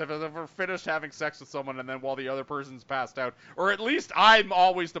done this. Have ever finished having sex with someone and then while the other person's passed out. Or at least I'm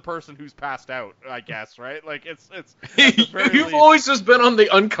always the person who's passed out, I guess, right? Like, it's You've always just been on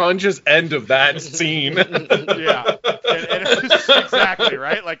the unconscious end of that scene. Yeah. And it's exactly,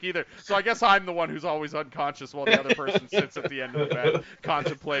 right? Like, either. So I guess I'm the one who's always unconscious while the other person sits at the end of the bed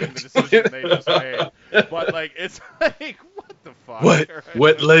contemplating the decision they just made. But, like, it's like, what the fuck? Right?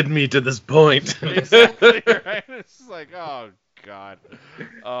 What led me to this point? Exactly, right? It's just like, oh, God.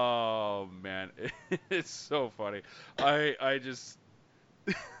 Oh, man. It's so funny. I just...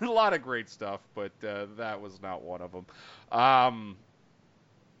 a lot of great stuff, but that was not one of them. I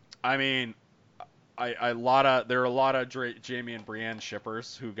mean... there are a lot of Jamie and Brienne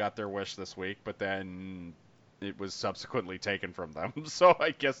shippers who got their wish this week, but then it was subsequently taken from them. So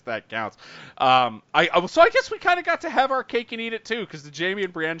I guess that counts. So I guess we kind of got to have our cake and eat it too, because the Jamie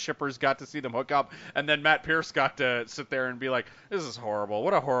and Brienne shippers got to see them hook up, and then Matt Pierce got to sit there and be like, "This is horrible.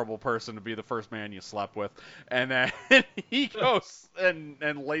 What a horrible person to be the first man you slept with." And then he goes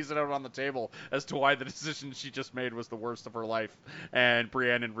and lays it out on the table as to why the decision she just made was the worst of her life. And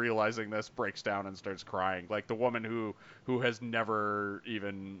Brienne, in realizing this, breaks down and starts crying, like the woman who has never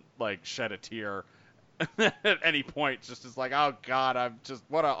even like shed a tear at any point, just is like, oh God,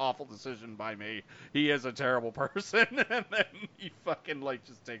 what an awful decision by me. He is a terrible person. And then he fucking like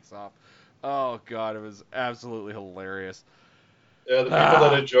just takes off. Oh God, it was absolutely hilarious. Yeah, the people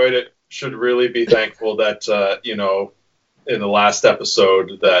that enjoyed it should really be thankful that in the last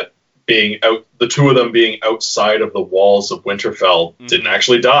episode that the two of them being outside of the walls of Winterfell didn't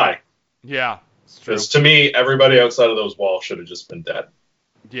actually die. Yeah, it's true. Because to me, everybody outside of those walls should have just been dead.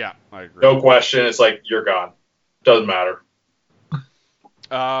 Yeah, I agree. No question. It's like, you're gone. Doesn't matter.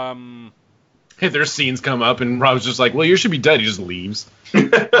 Their scenes come up, and Rob's just like, well, you should be dead. He just leaves.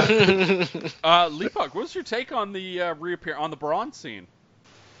 Leapog, what's your take on the on the Bronze scene?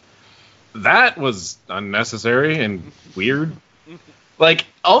 That was unnecessary and weird. Like,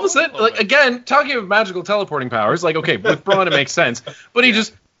 all of a sudden, like, again, talking about magical teleporting powers, like, okay, with Bronn it makes sense, but he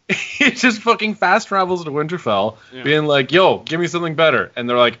just fucking fast travels to Winterfell, being like, yo, give me something better. And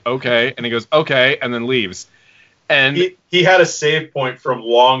they're like, okay. And he goes, okay, and then leaves. And he had a save point from a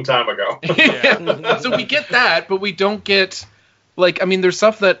long time ago. So we get that, but we don't get, like, I mean, there's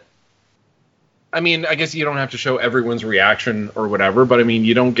stuff that, I mean, I guess you don't have to show everyone's reaction or whatever, but I mean,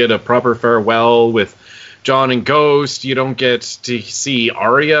 you don't get a proper farewell with Jon and Ghost. You don't get to see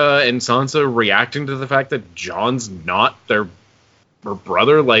Arya and Sansa reacting to the fact that Jon's not their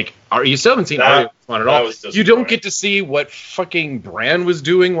brother. Like, you still haven't seen Arya at all. You don't get to see what fucking Bran was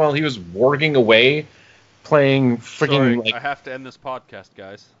doing while he was working away, playing freaking. Sorry, like. I have to end this podcast,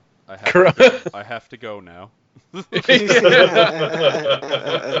 guys. I have to go now.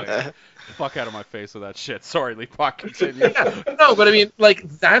 Fuck out of my face with that shit. Sorry, Leapok, continue. No, but I mean, like,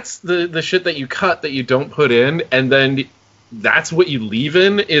 that's the shit that you cut that you don't put in, and then that's what you leave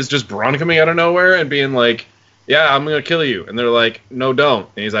in is just Bronn coming out of nowhere and being like, yeah, I'm gonna kill you. And they're like, no, don't.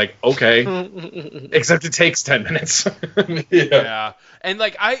 And he's like, okay. Except it takes 10 minutes. Yeah. And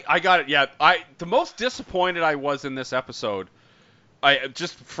like, I got it. Yeah. The most disappointed I was in this episode,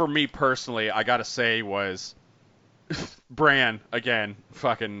 just for me personally, I gotta say, was Bran, again,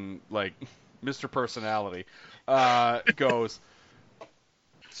 fucking, like, Mr. Personality, goes,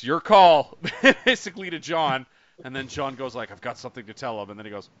 it's your call, basically to Jon. And then Jon goes like, I've got something to tell him. And then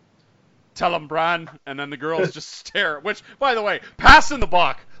he goes, tell him, Bran. And then the girls just stare. Which, by the way, passing the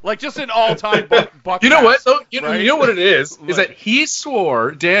buck. Like, just an all-time buck. You know what? So, right? you know what it is? Is that he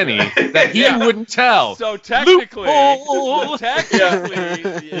swore, Danny, that he wouldn't tell. So technically, you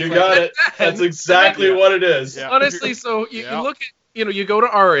got it. That's exactly what it is. Yeah. Honestly, so you look at, you go to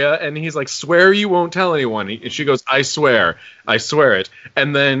Arya, and he's like, swear you won't tell anyone. And she goes, I swear it.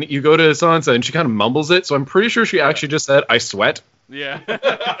 And then you go to Sansa, and she kind of mumbles it, so I'm pretty sure she actually just said, I sweat. Yeah.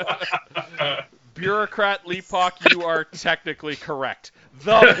 Bureaucrat Leapok, you are technically correct.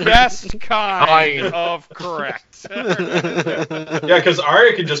 The best kind of correct. Yeah, because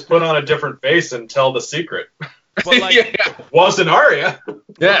Arya can just put on a different face and tell the secret. But like, wasn't Arya.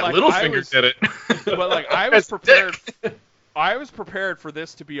 Yeah, like, Littlefinger did it. But like, I was prepared. I was prepared for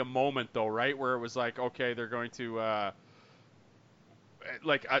this to be a moment, though, right, where it was like, okay, they're going to. I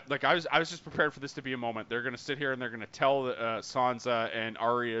was just prepared for this to be a moment. They're going to sit here and they're going to tell Sansa and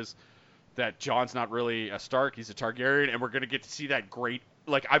Arya's that Jon's not really a Stark, he's a Targaryen, and we're going to get to see that great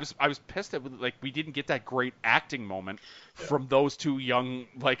like I was pissed that like we didn't get that great acting moment from those two young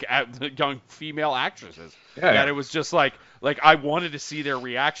young female actresses. That it was just like I wanted to see their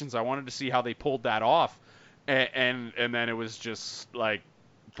reactions. I wanted to see how they pulled that off, and then it was just like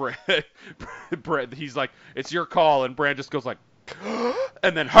Brad, he's like, it's your call, and Brad just goes like,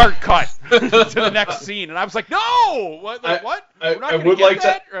 and then hard cut to the next scene, and I was like, no, what? What? We're not gonna get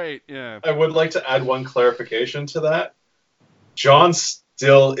that? Right? Yeah. I would like to add one clarification to that. John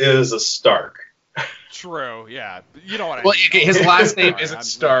still is a Stark. True. Yeah. You know what I Well, mean. okay, his last name isn't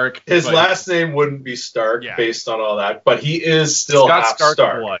Stark. His last name wouldn't be Stark based on all that, but he is still half Stark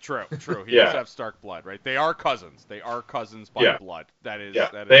Stark. blood. True. He does have Stark blood, right? They are cousins. They are cousins by blood. That is.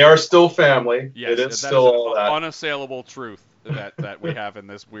 They are still family. Yes, it is still all that. Unassailable truth that we have in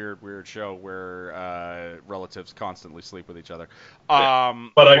this weird show where relatives constantly sleep with each other.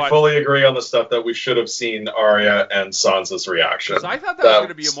 But I fully agree on the stuff that we should have seen Arya and Sansa's reaction. I thought that was going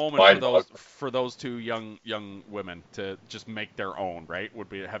to be a moment for those two young women to just make their own, right?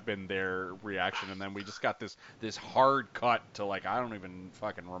 Have been their reaction, and then we just got this hard cut to like I don't even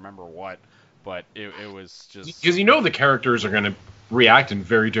fucking remember what, but it was just because the characters are going to react in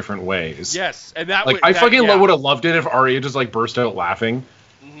very different ways. Yes, and that would have loved it if Arya just like burst out laughing.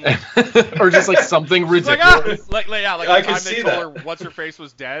 Or just like something ridiculous. Like I the time they told her what's her face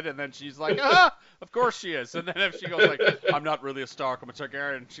was dead, and then she's like, of course she is. And then if she goes like, I'm not really a Stark, I'm a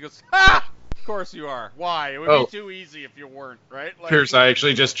Targaryen, and she goes, of course you are. Why? It would be too easy if you weren't, right? Like, Pierce, I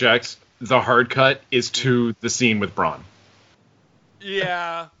actually just checked. The hard cut is to the scene with Bronn.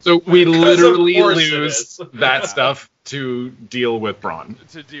 Yeah. So we literally lose that stuff to deal with Bronn.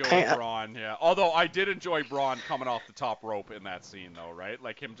 Yeah. Although I did enjoy Bronn coming off the top rope in that scene, though, right?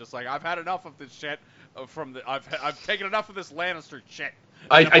 Like him just like, I've had enough of this shit. I've taken enough of this Lannister shit.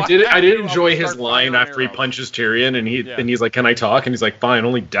 I did enjoy his line after he punches Tyrion, and he's like, "Can I talk?" And he's like, "Fine,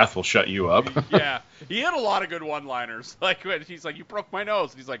 only death will shut you up." Yeah, he had a lot of good one-liners. Like when he's like, "You broke my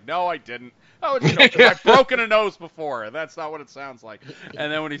nose," and he's like, "No, I didn't." Oh, I've broken a nose before, and that's not what it sounds like.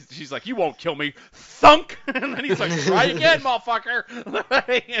 And then when she's like, "You won't kill me," thunk, and then he's like, "Try again, motherfucker."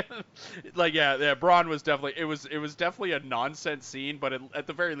 Bronn was definitely it was definitely a nonsense scene, but at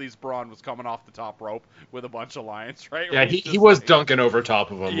the very least, Bronn was coming off the top rope with a bunch of lines, right? Yeah, he was dunking over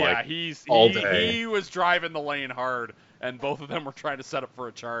top of him all day. He was driving the lane hard, and both of them were trying to set up for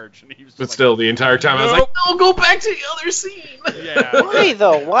a charge, and he was. But still, the entire time I was like, "No, go back to the other scene." Yeah. Why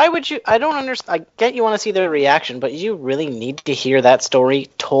though? Why would you? I don't understand. I get you want to see their reaction, but you really need to hear that story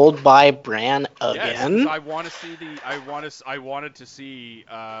told by Bran again. Yes, I want to see I wanted to see.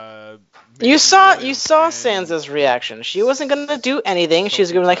 You saw Sansa's reaction. She wasn't gonna do anything. She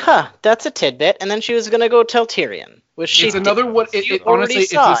was gonna be like, "Huh, that's a tidbit," and then she was gonna go tell Tyrion, which she. It's another what? Honestly,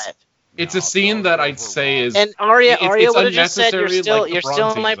 it's a scene that I'd say is. And Arya would have just said, "You're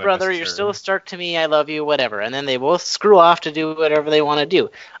still my brother. You're still a Stark to me. I love you. Whatever." And then they both screw off to do whatever they want to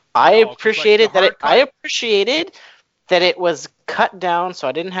do. I appreciated that it was cut down, so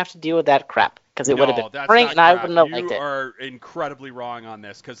I didn't have to deal with that crap because it would have been boring, and I wouldn't have liked it. You are incredibly wrong on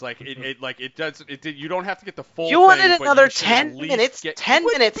this because you don't have to get the full. You wanted another 10 minutes. 10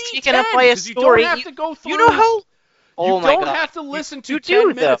 minutes taken up by a story. You don't have to go through. You know how. You don't have to listen to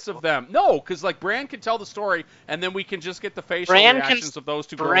 10 minutes of them. No, because Bran can tell the story, and then we can just get the facial reactions of those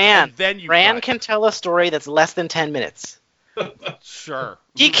two girls, and then Bran can tell a story that's less than 10 minutes. Sure.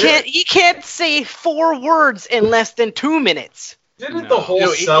 He can't say 4 words in less than 2 minutes. Didn't the whole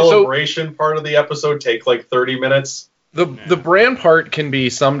celebration part of the episode take like 30 minutes? The Bran part can be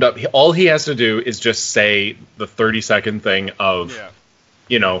summed up. All he has to do is just say the 30-second thing of,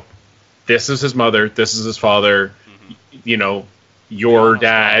 this is his mother, this is his father. Your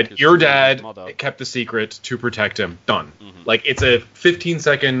dad kept the secret to protect him. Done. Mm-hmm. Like it's a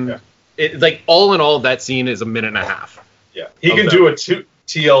 15-second. Yeah. All in all, that scene is a minute and a half. Yeah, he can do a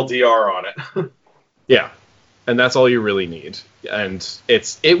TLDR on it. Yeah, and that's all you really need. And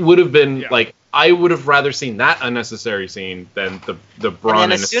it would have been I would have rather seen that unnecessary scene than the Bronn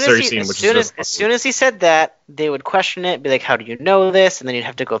unnecessary scene. As soon as he said that, they would question it, be like, "How do you know this?" And then you'd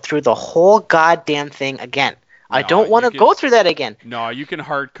have to go through the whole goddamn thing again. I don't want to go through that again. No, you can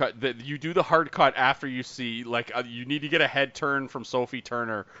hard cut. You do the hard cut after you see, you need to get a head turn from Sophie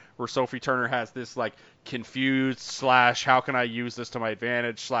Turner, where Sophie Turner has this, confused / how can I use this to my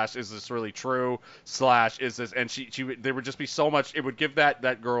advantage / is this really true / is this, and there would just be so much. It would give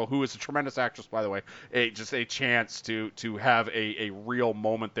that girl, who is a tremendous actress, by the way, a chance to have a real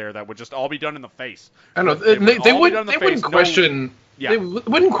moment there that would just all be done in the face. I don't know. They wouldn't question They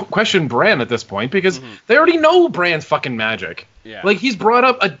wouldn't question Bran at this point because they already know Bran's fucking magic. Yeah. Like, he's brought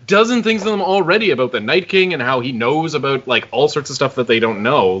up a dozen things to them already about the Night King and how he knows about, like, all sorts of stuff that they don't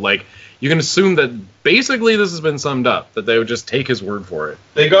know. Like, you can assume that basically this has been summed up, that they would just take his word for it.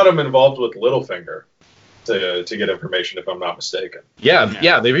 They got him involved with Littlefinger to get information, if I'm not mistaken.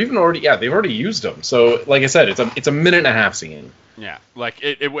 Yeah, they've already used him. So, like I said, it's a minute and a half scene. Yeah, like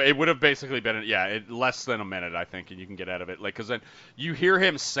it would have basically been less than a minute, I think, and you can get out of it. Like, because then you hear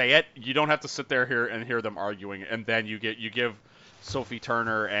him say it, you don't have to sit there and hear them arguing, and then you give Sophie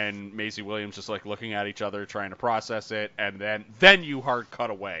Turner and Maisie Williams just like looking at each other, trying to process it, and then you hard cut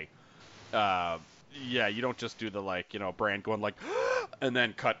away. You don't just do the Bran going like, and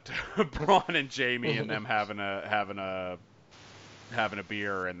then cut to Bronn and Jaime and them having a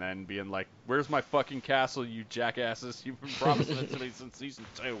beer and then being like, "Where's my fucking castle, you jackasses? You've been promising it to me since season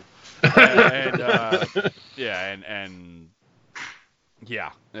 2." I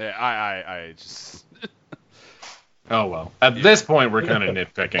just. Oh well. At this point, we're kind of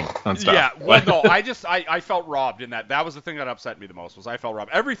nitpicking on stuff. Yeah, well, no, I felt robbed in that. That was the thing that upset me the most. Was I felt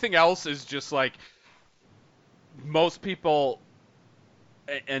robbed. Everything else is just like most people,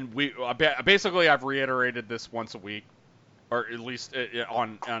 and we basically I've reiterated this once a week, or at least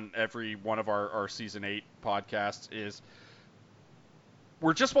on every one of our season 8 podcasts, is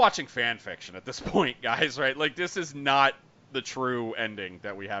we're just watching fan fiction at this point, guys. Right? Like, this is not the true ending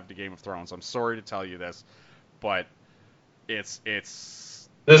that we have to Game of Thrones. I'm sorry to tell you this, but it's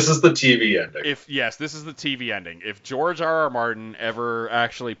this is the TV ending. This is the TV ending. If George R.R. Martin ever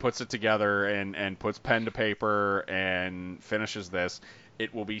actually puts it together and puts pen to paper and finishes this,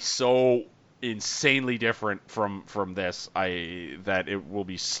 it will be so insanely different from this that it will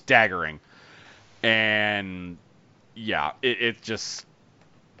be staggering. And it just,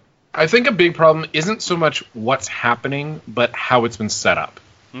 I think a big problem isn't so much what's happening, but how it's been set up.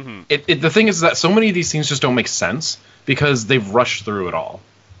 Mm-hmm. The thing is that so many of these scenes just don't make sense because they've rushed through it all.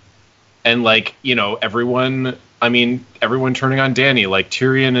 And, like, everyone turning on Dany, like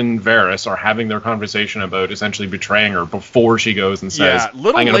Tyrion and Varys are having their conversation about essentially betraying her before she goes and says, I'm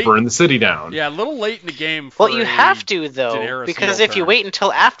going to burn the city down. Yeah, a little late in the game for you have to, though, Daenerys because if you wait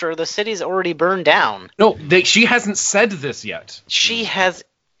until after, the city's already burned down. No, she hasn't said this yet. She has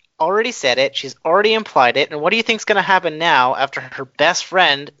already said it. She's already implied it. And what do you think's going to happen now after her best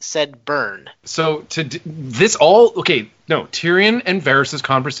friend said burn? So Tyrion and Varys'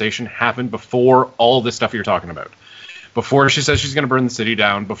 conversation happened before all this stuff you're talking about. Before she says she's going to burn the city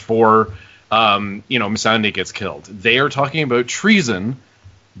down, before Missandei gets killed. They are talking about treason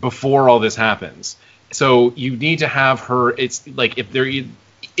before all this happens. So you need to have her. It's like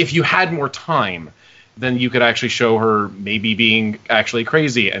if you had more time, then you could actually show her maybe being actually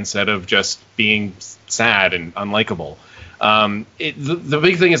crazy instead of just being sad and unlikable. The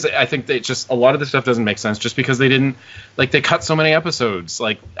big thing is that I think that just a lot of this stuff doesn't make sense just because they cut so many episodes,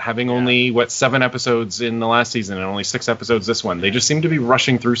 like having only 7 episodes in the last season and only 6 episodes this one. They just seem to be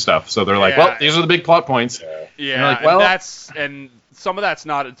rushing through stuff. So they're like, well, these are the big plot points. Yeah, like, well, and some of that's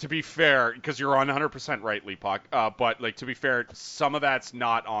not, to be fair, because you're 100% right, Leapock, but, like, to be fair, some of that's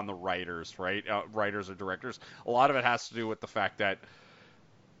not on the writers, right? Writers or directors. A lot of it has to do with the fact that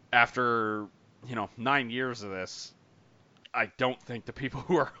after, 9 years of this, I don't think the people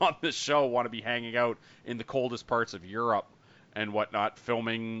who are on this show want to be hanging out in the coldest parts of Europe and whatnot,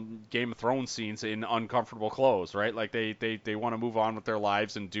 filming Game of Thrones scenes in uncomfortable clothes, right? Like, they want to move on with their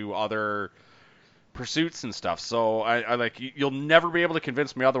lives and do other pursuits and stuff. So I like, you'll never be able to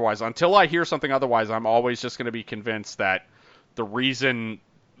convince me otherwise. Until I hear something otherwise, I'm always just going to be convinced that the reason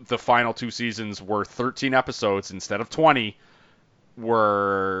the final 2 seasons were 13 episodes instead of 20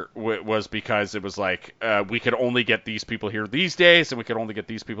 was because it was like, we could only get these people here these days, and we could only get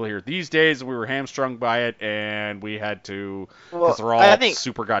these people here these days, and we were hamstrung by it, and we had to, because they're all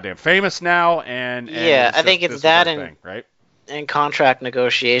super goddamn famous now, and I think it's that thing, right? And contract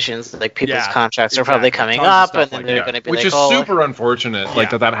negotiations, like people's contracts are probably coming up, and then they're going to be which is super unfortunate, like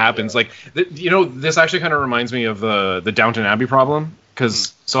that happens. Like, this actually kind of reminds me of the Downton Abbey problem,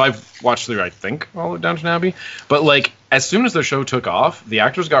 because so I've watched through, I think, all of Downton Abbey, but like as soon as the show took off, the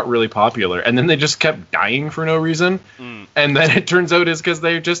actors got really popular, and then they just kept dying for no reason, and then it turns out it's because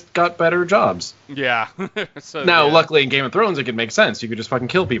they just got better jobs. Yeah. So, now, luckily in Game of Thrones, it could make sense. You could just fucking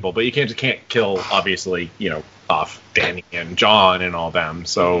kill people, but you can't kill, obviously, off Dany and Jon and all them.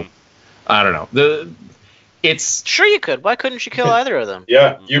 So I don't know. It's sure you could. Why couldn't you kill either of them?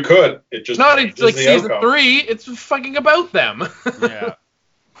 Yeah, you could. It just not in, like season 3. It's fucking about them. Yeah.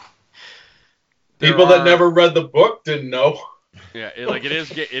 People that never read the book didn't know. Yeah, it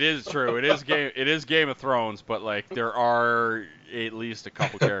is true. It is Game of Thrones, but like there are at least a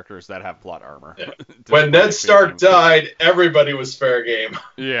couple characters that have plot armor. Yeah. Despite When it Ned being Stark Game of Thrones. died, everybody was fair game.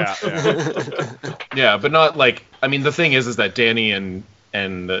 Yeah, yeah. Yeah, but not like. I mean, the thing is that Danny and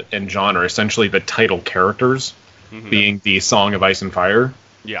John are essentially the title characters, being the Song of Ice and Fire.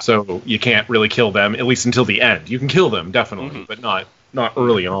 Yeah. So you can't really kill them, at least until the end. You can kill them definitely, but not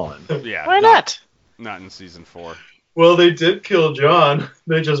early on. Yeah. Why not? Not in season 4. Well, they did kill John.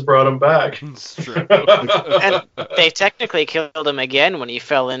 They just brought him back. It's true. And they technically killed him again when he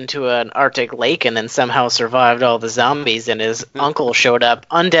fell into an Arctic lake and then somehow survived all the zombies, and his uncle showed up,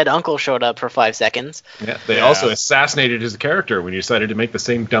 undead uncle showed up for 5 seconds. Yeah, they also assassinated his character when he decided to make the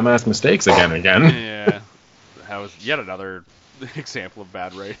same dumbass mistakes again and again. Yeah. That was yet another example of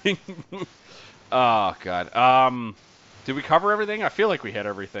bad writing. Oh god. Did we cover everything? I feel like we hit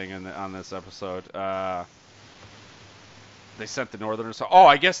everything on this episode. They sent the Northerners. Oh,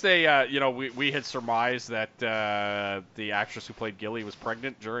 I guess they, we had surmised that the actress who played Gilly was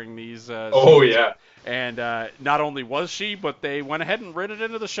pregnant during these. Oh, yeah. And not only was she, but they went ahead and written it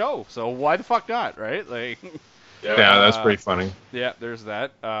into the show. So why the fuck not, right? Like. Yeah, that's pretty funny. Yeah, there's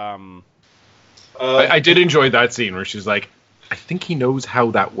that. I did enjoy that scene where she's like, I think he knows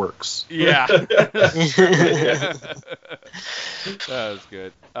how that works. Yeah. That was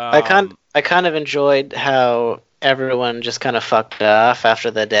good. I kind of enjoyed how everyone just kind of fucked off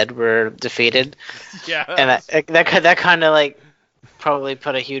after the dead were defeated. Yeah. And that kind of like probably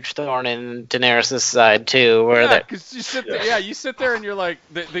put a huge thorn in Daenerys' side too, where that because you sit there and you're like,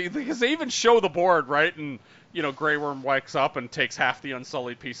 because they even show the board, right? And Grey Worm wakes up and takes half the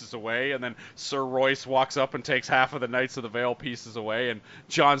Unsullied pieces away, and then Sir Royce walks up and takes half of the Knights of the Vale pieces away, and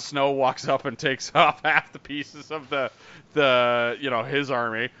Jon Snow walks up and takes off half the pieces of the his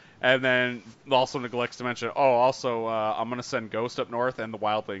army, and then also neglects to mention, I'm gonna send Ghost up north, and the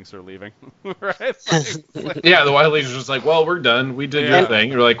Wildlings are leaving, right? Yeah, the Wildlings are just like, well, we're done. We did your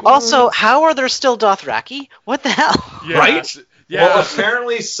thing. You're like, also, how are there still Dothraki? What the hell? Yeah, right? Yeah. Well,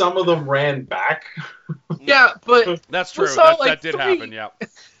 apparently some of them ran back. Yeah, but that's true. That did 3. happen. Yeah.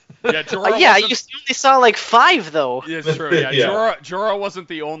 Yeah, Jorah You wasn't- only saw like 5 though. Yeah, it's true. Yeah, Yeah. Jorah wasn't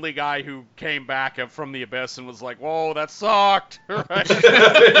the only guy who came back from the abyss and was like, "Whoa, that sucked." Right? there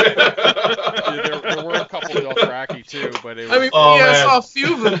were a couple of Dothraki too, but it was, I mean, I saw a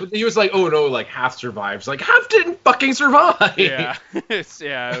few of them, but he was like, oh no, like half survives. Like half didn't fucking survive. yeah, it's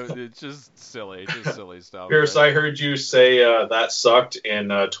just silly stuff. Pierce, but- I heard you say that sucked in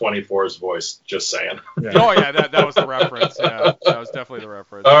 24's voice. Just saying. Yeah. Oh yeah, that was the reference. Yeah, that was definitely the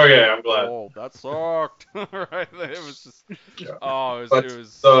reference. Okay, I'm glad. Oh, that sucked. Right? It was just. Yeah. Oh, But it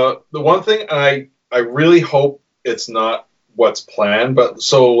was. the one thing I really hope it's not what's planned, but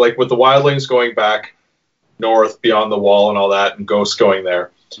so like with the Wildlings going back north beyond the wall and all that, and Ghost going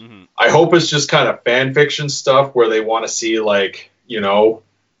there, Mhm. I hope it's just kind of fan fiction stuff where they want to see like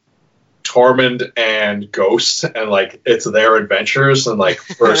Tormund and Ghost and like it's their adventures and like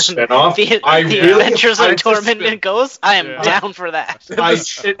for a spinoff. The Adventures of Tormund and Ghost. I am down for that. But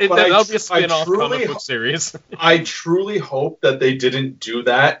That'll be a spin-off truly comic book series. I truly hope that they didn't do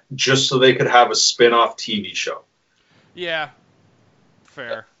that just so they could have a spin-off TV show. Yeah,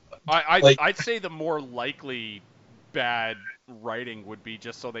 fair. I'd say the more likely bad writing would be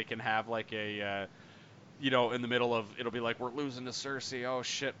just so they can have like a, in the middle of it'll be like we're losing to Cersei. Oh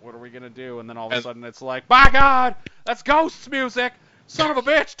shit, what are we gonna do? And then all of a sudden it's like, by God, that's Ghost's music. Son of a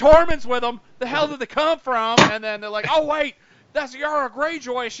bitch, Tormund's with them. The hell did they come from? And then they're like, oh wait, that's Yara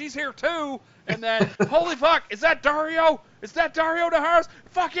Greyjoy. She's here too. And then, holy fuck, is that Dario? Is that Dario Naharis?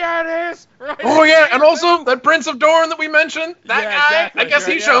 Fuck yeah, it is! Right? Oh yeah, and also that Prince of Dorne that we mentioned, that Yeah, guy, exactly, I guess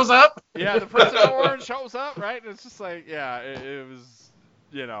right, he yeah. shows up. Yeah, the Prince of Orange shows up, right? And it's just like, yeah, it was,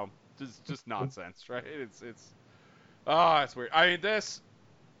 just nonsense, right? It's weird. I mean,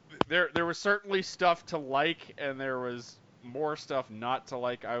 there was certainly stuff to like, and there was more stuff not to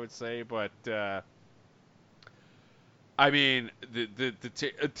like, I would say, but I mean,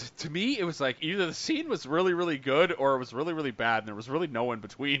 to me, it was like either the scene was really, really good or it was really, really bad, and there was really no in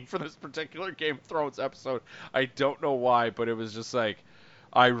between for this particular Game of Thrones episode. I don't know why, but it was just like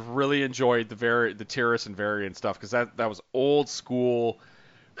I really enjoyed the Tyrus and Varian stuff because that was old school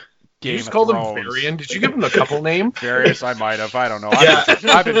Game you just of called him Thrones. Varian? Did you give him a couple name? Various, I might have. I don't know. Yeah.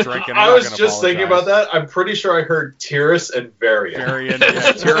 I've been drinking. I was just thinking about that. I'm pretty sure I heard Tyrus and Varian. Varian,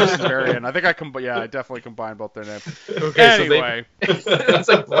 yeah, Tyrus and Varian. I think I definitely combined both their names. Okay, Anyway. So it's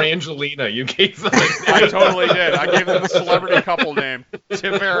like Brangelina. You gave them. I totally did. I gave them the celebrity couple name,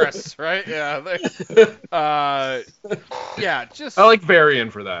 Tiveris, right? Yeah. Yeah, just. I like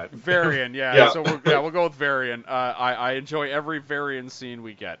Varian for that. Varian, yeah. Yeah. So we'll go with Varian. I enjoy every Varian scene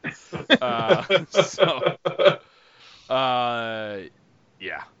we get.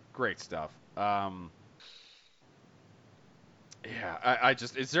 Yeah, great stuff. I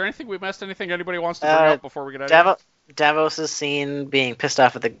just, is there anything we missed? Anything anybody wants to bring up before we get out of here? Davos' scene being pissed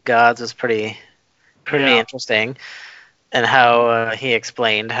off at the gods was pretty interesting, and how he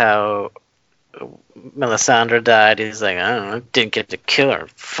explained how Melisandre died. He's like, I don't know, didn't get to kill her,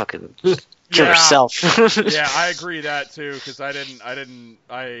 fucking kill herself. Yeah, I agree that too, because I didn't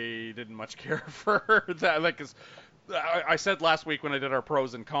much care for her. That, like, 'cause I said last week when I did our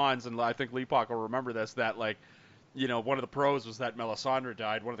pros and cons, and I think Leapock will remember this, that, like, you know, one of the pros was that Melisandre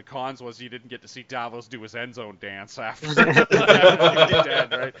died. One of the cons was you didn't get to see Davos do his end zone dance after he was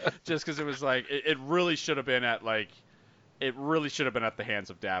dead, right? Just because it was like, it really should have been at, like, it really should have been at the hands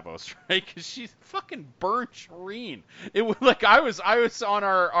of Davos, right? Because she fucking burned Shireen. It was like I was on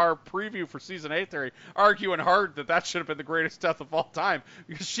our preview for season 8 there, arguing hard that should have been the greatest death of all time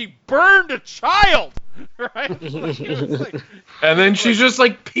because she burned a child, right? And then she just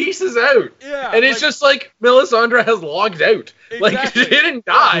like pieces out. Yeah, and it's just like Melisandre has logged out. Exactly. Like she didn't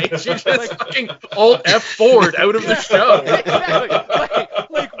die. She just fucking alt F4'd out of the show. Exactly.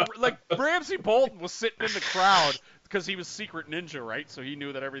 Like Ramsay Bolton was sitting in the crowd. Because he was secret ninja, right? So he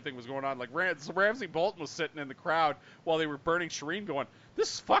knew that everything was going on. Like Ramsay Bolton was sitting in the crowd while they were burning Shireen, going,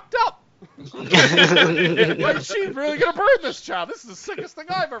 "This is fucked up. Like, she's really gonna burn this child. This is the sickest thing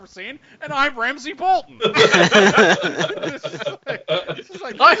I've ever seen, and I'm Ramsay Bolton."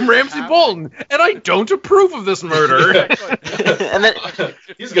 I'm Ramsay Bolton, and I don't approve of this murder. And then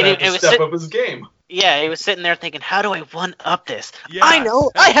he's gonna have to step up his game. Yeah, he was sitting there thinking, how do I one-up this? Yeah, I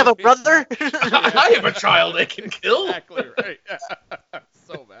know, I have a brother. I have a child I can kill. Exactly right.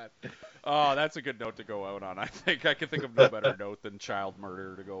 So bad. Oh, that's a good note to go out on. I think I can think of no better note than child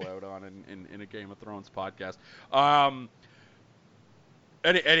murder to go out on in a Game of Thrones podcast.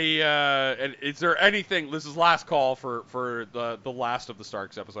 Is there anything? This is last call for the last of the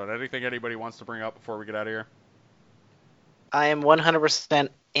Starks episode. Anything anybody wants to bring up before we get out of here? I am 100%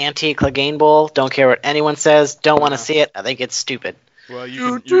 anti-Clegane Bowl. Don't care what anyone says. Don't want to see it. I think it's stupid. Well,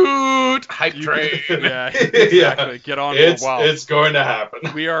 hype train. Yeah, exactly. Yeah. Get on. It's going to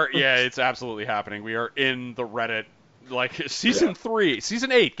happen. We are. Yeah, it's absolutely happening. We are in the Reddit. Like season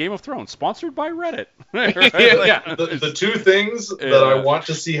 8, Game of Thrones, sponsored by Reddit. Right? The two things that I want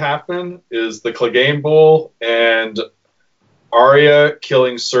to see happen is the Clegane Bowl and Arya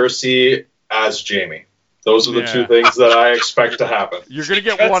killing Cersei as Jaime. Those are the two things that I expect to happen. You're gonna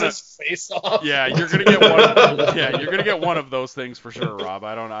get one of face off. Yeah, you're gonna get one. Yeah, you're gonna get one of those things for sure, Rob.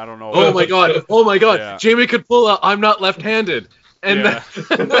 I don't know. Oh my god! Yeah. Jaime could pull out "I'm not left-handed," and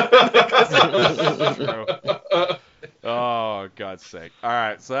oh, God's sake. All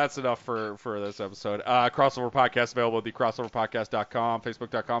right, so that's enough for this episode. Crossover Podcast available at thecrossoverpodcast.com,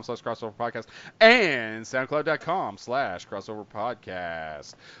 facebook.com/crossoverpodcast, and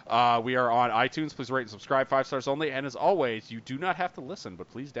soundcloud.com/crossoverpodcast. We are on iTunes. Please rate and subscribe, 5 stars only. And as always, you do not have to listen, but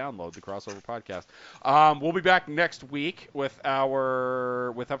please download the Crossover Podcast. We'll be back next week with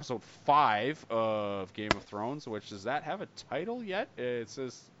episode 5 of Game of Thrones, which does that have a title yet? It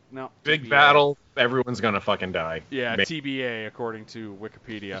says... No. Big TBA. Battle. Everyone's gonna fucking die. Yeah, TBA according to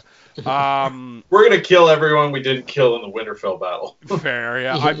Wikipedia. We're gonna kill everyone we didn't kill in the Winterfell battle. Fair,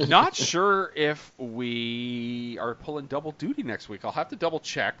 yeah. I'm not sure if we are pulling double duty next week. I'll have to double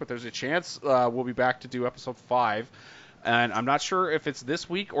check, but there's a chance we'll be back to do episode 5. And I'm not sure if it's this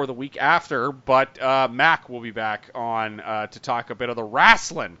week or the week after, but Mac will be back on to talk a bit of the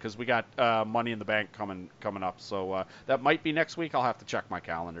wrestling because we got Money in the Bank coming up. So that might be next week. I'll have to check my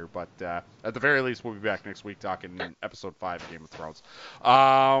calendar, but at the very least, we'll be back next week talking episode 5 of Game of Thrones.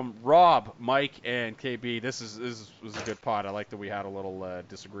 Rob, Mike, and KB, this was a good pod. I like that we had a little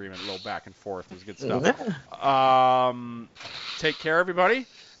disagreement, a little back and forth. It was good stuff. Take care, everybody,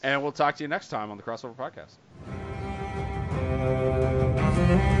 and we'll talk to you next time on the Crossover Podcast.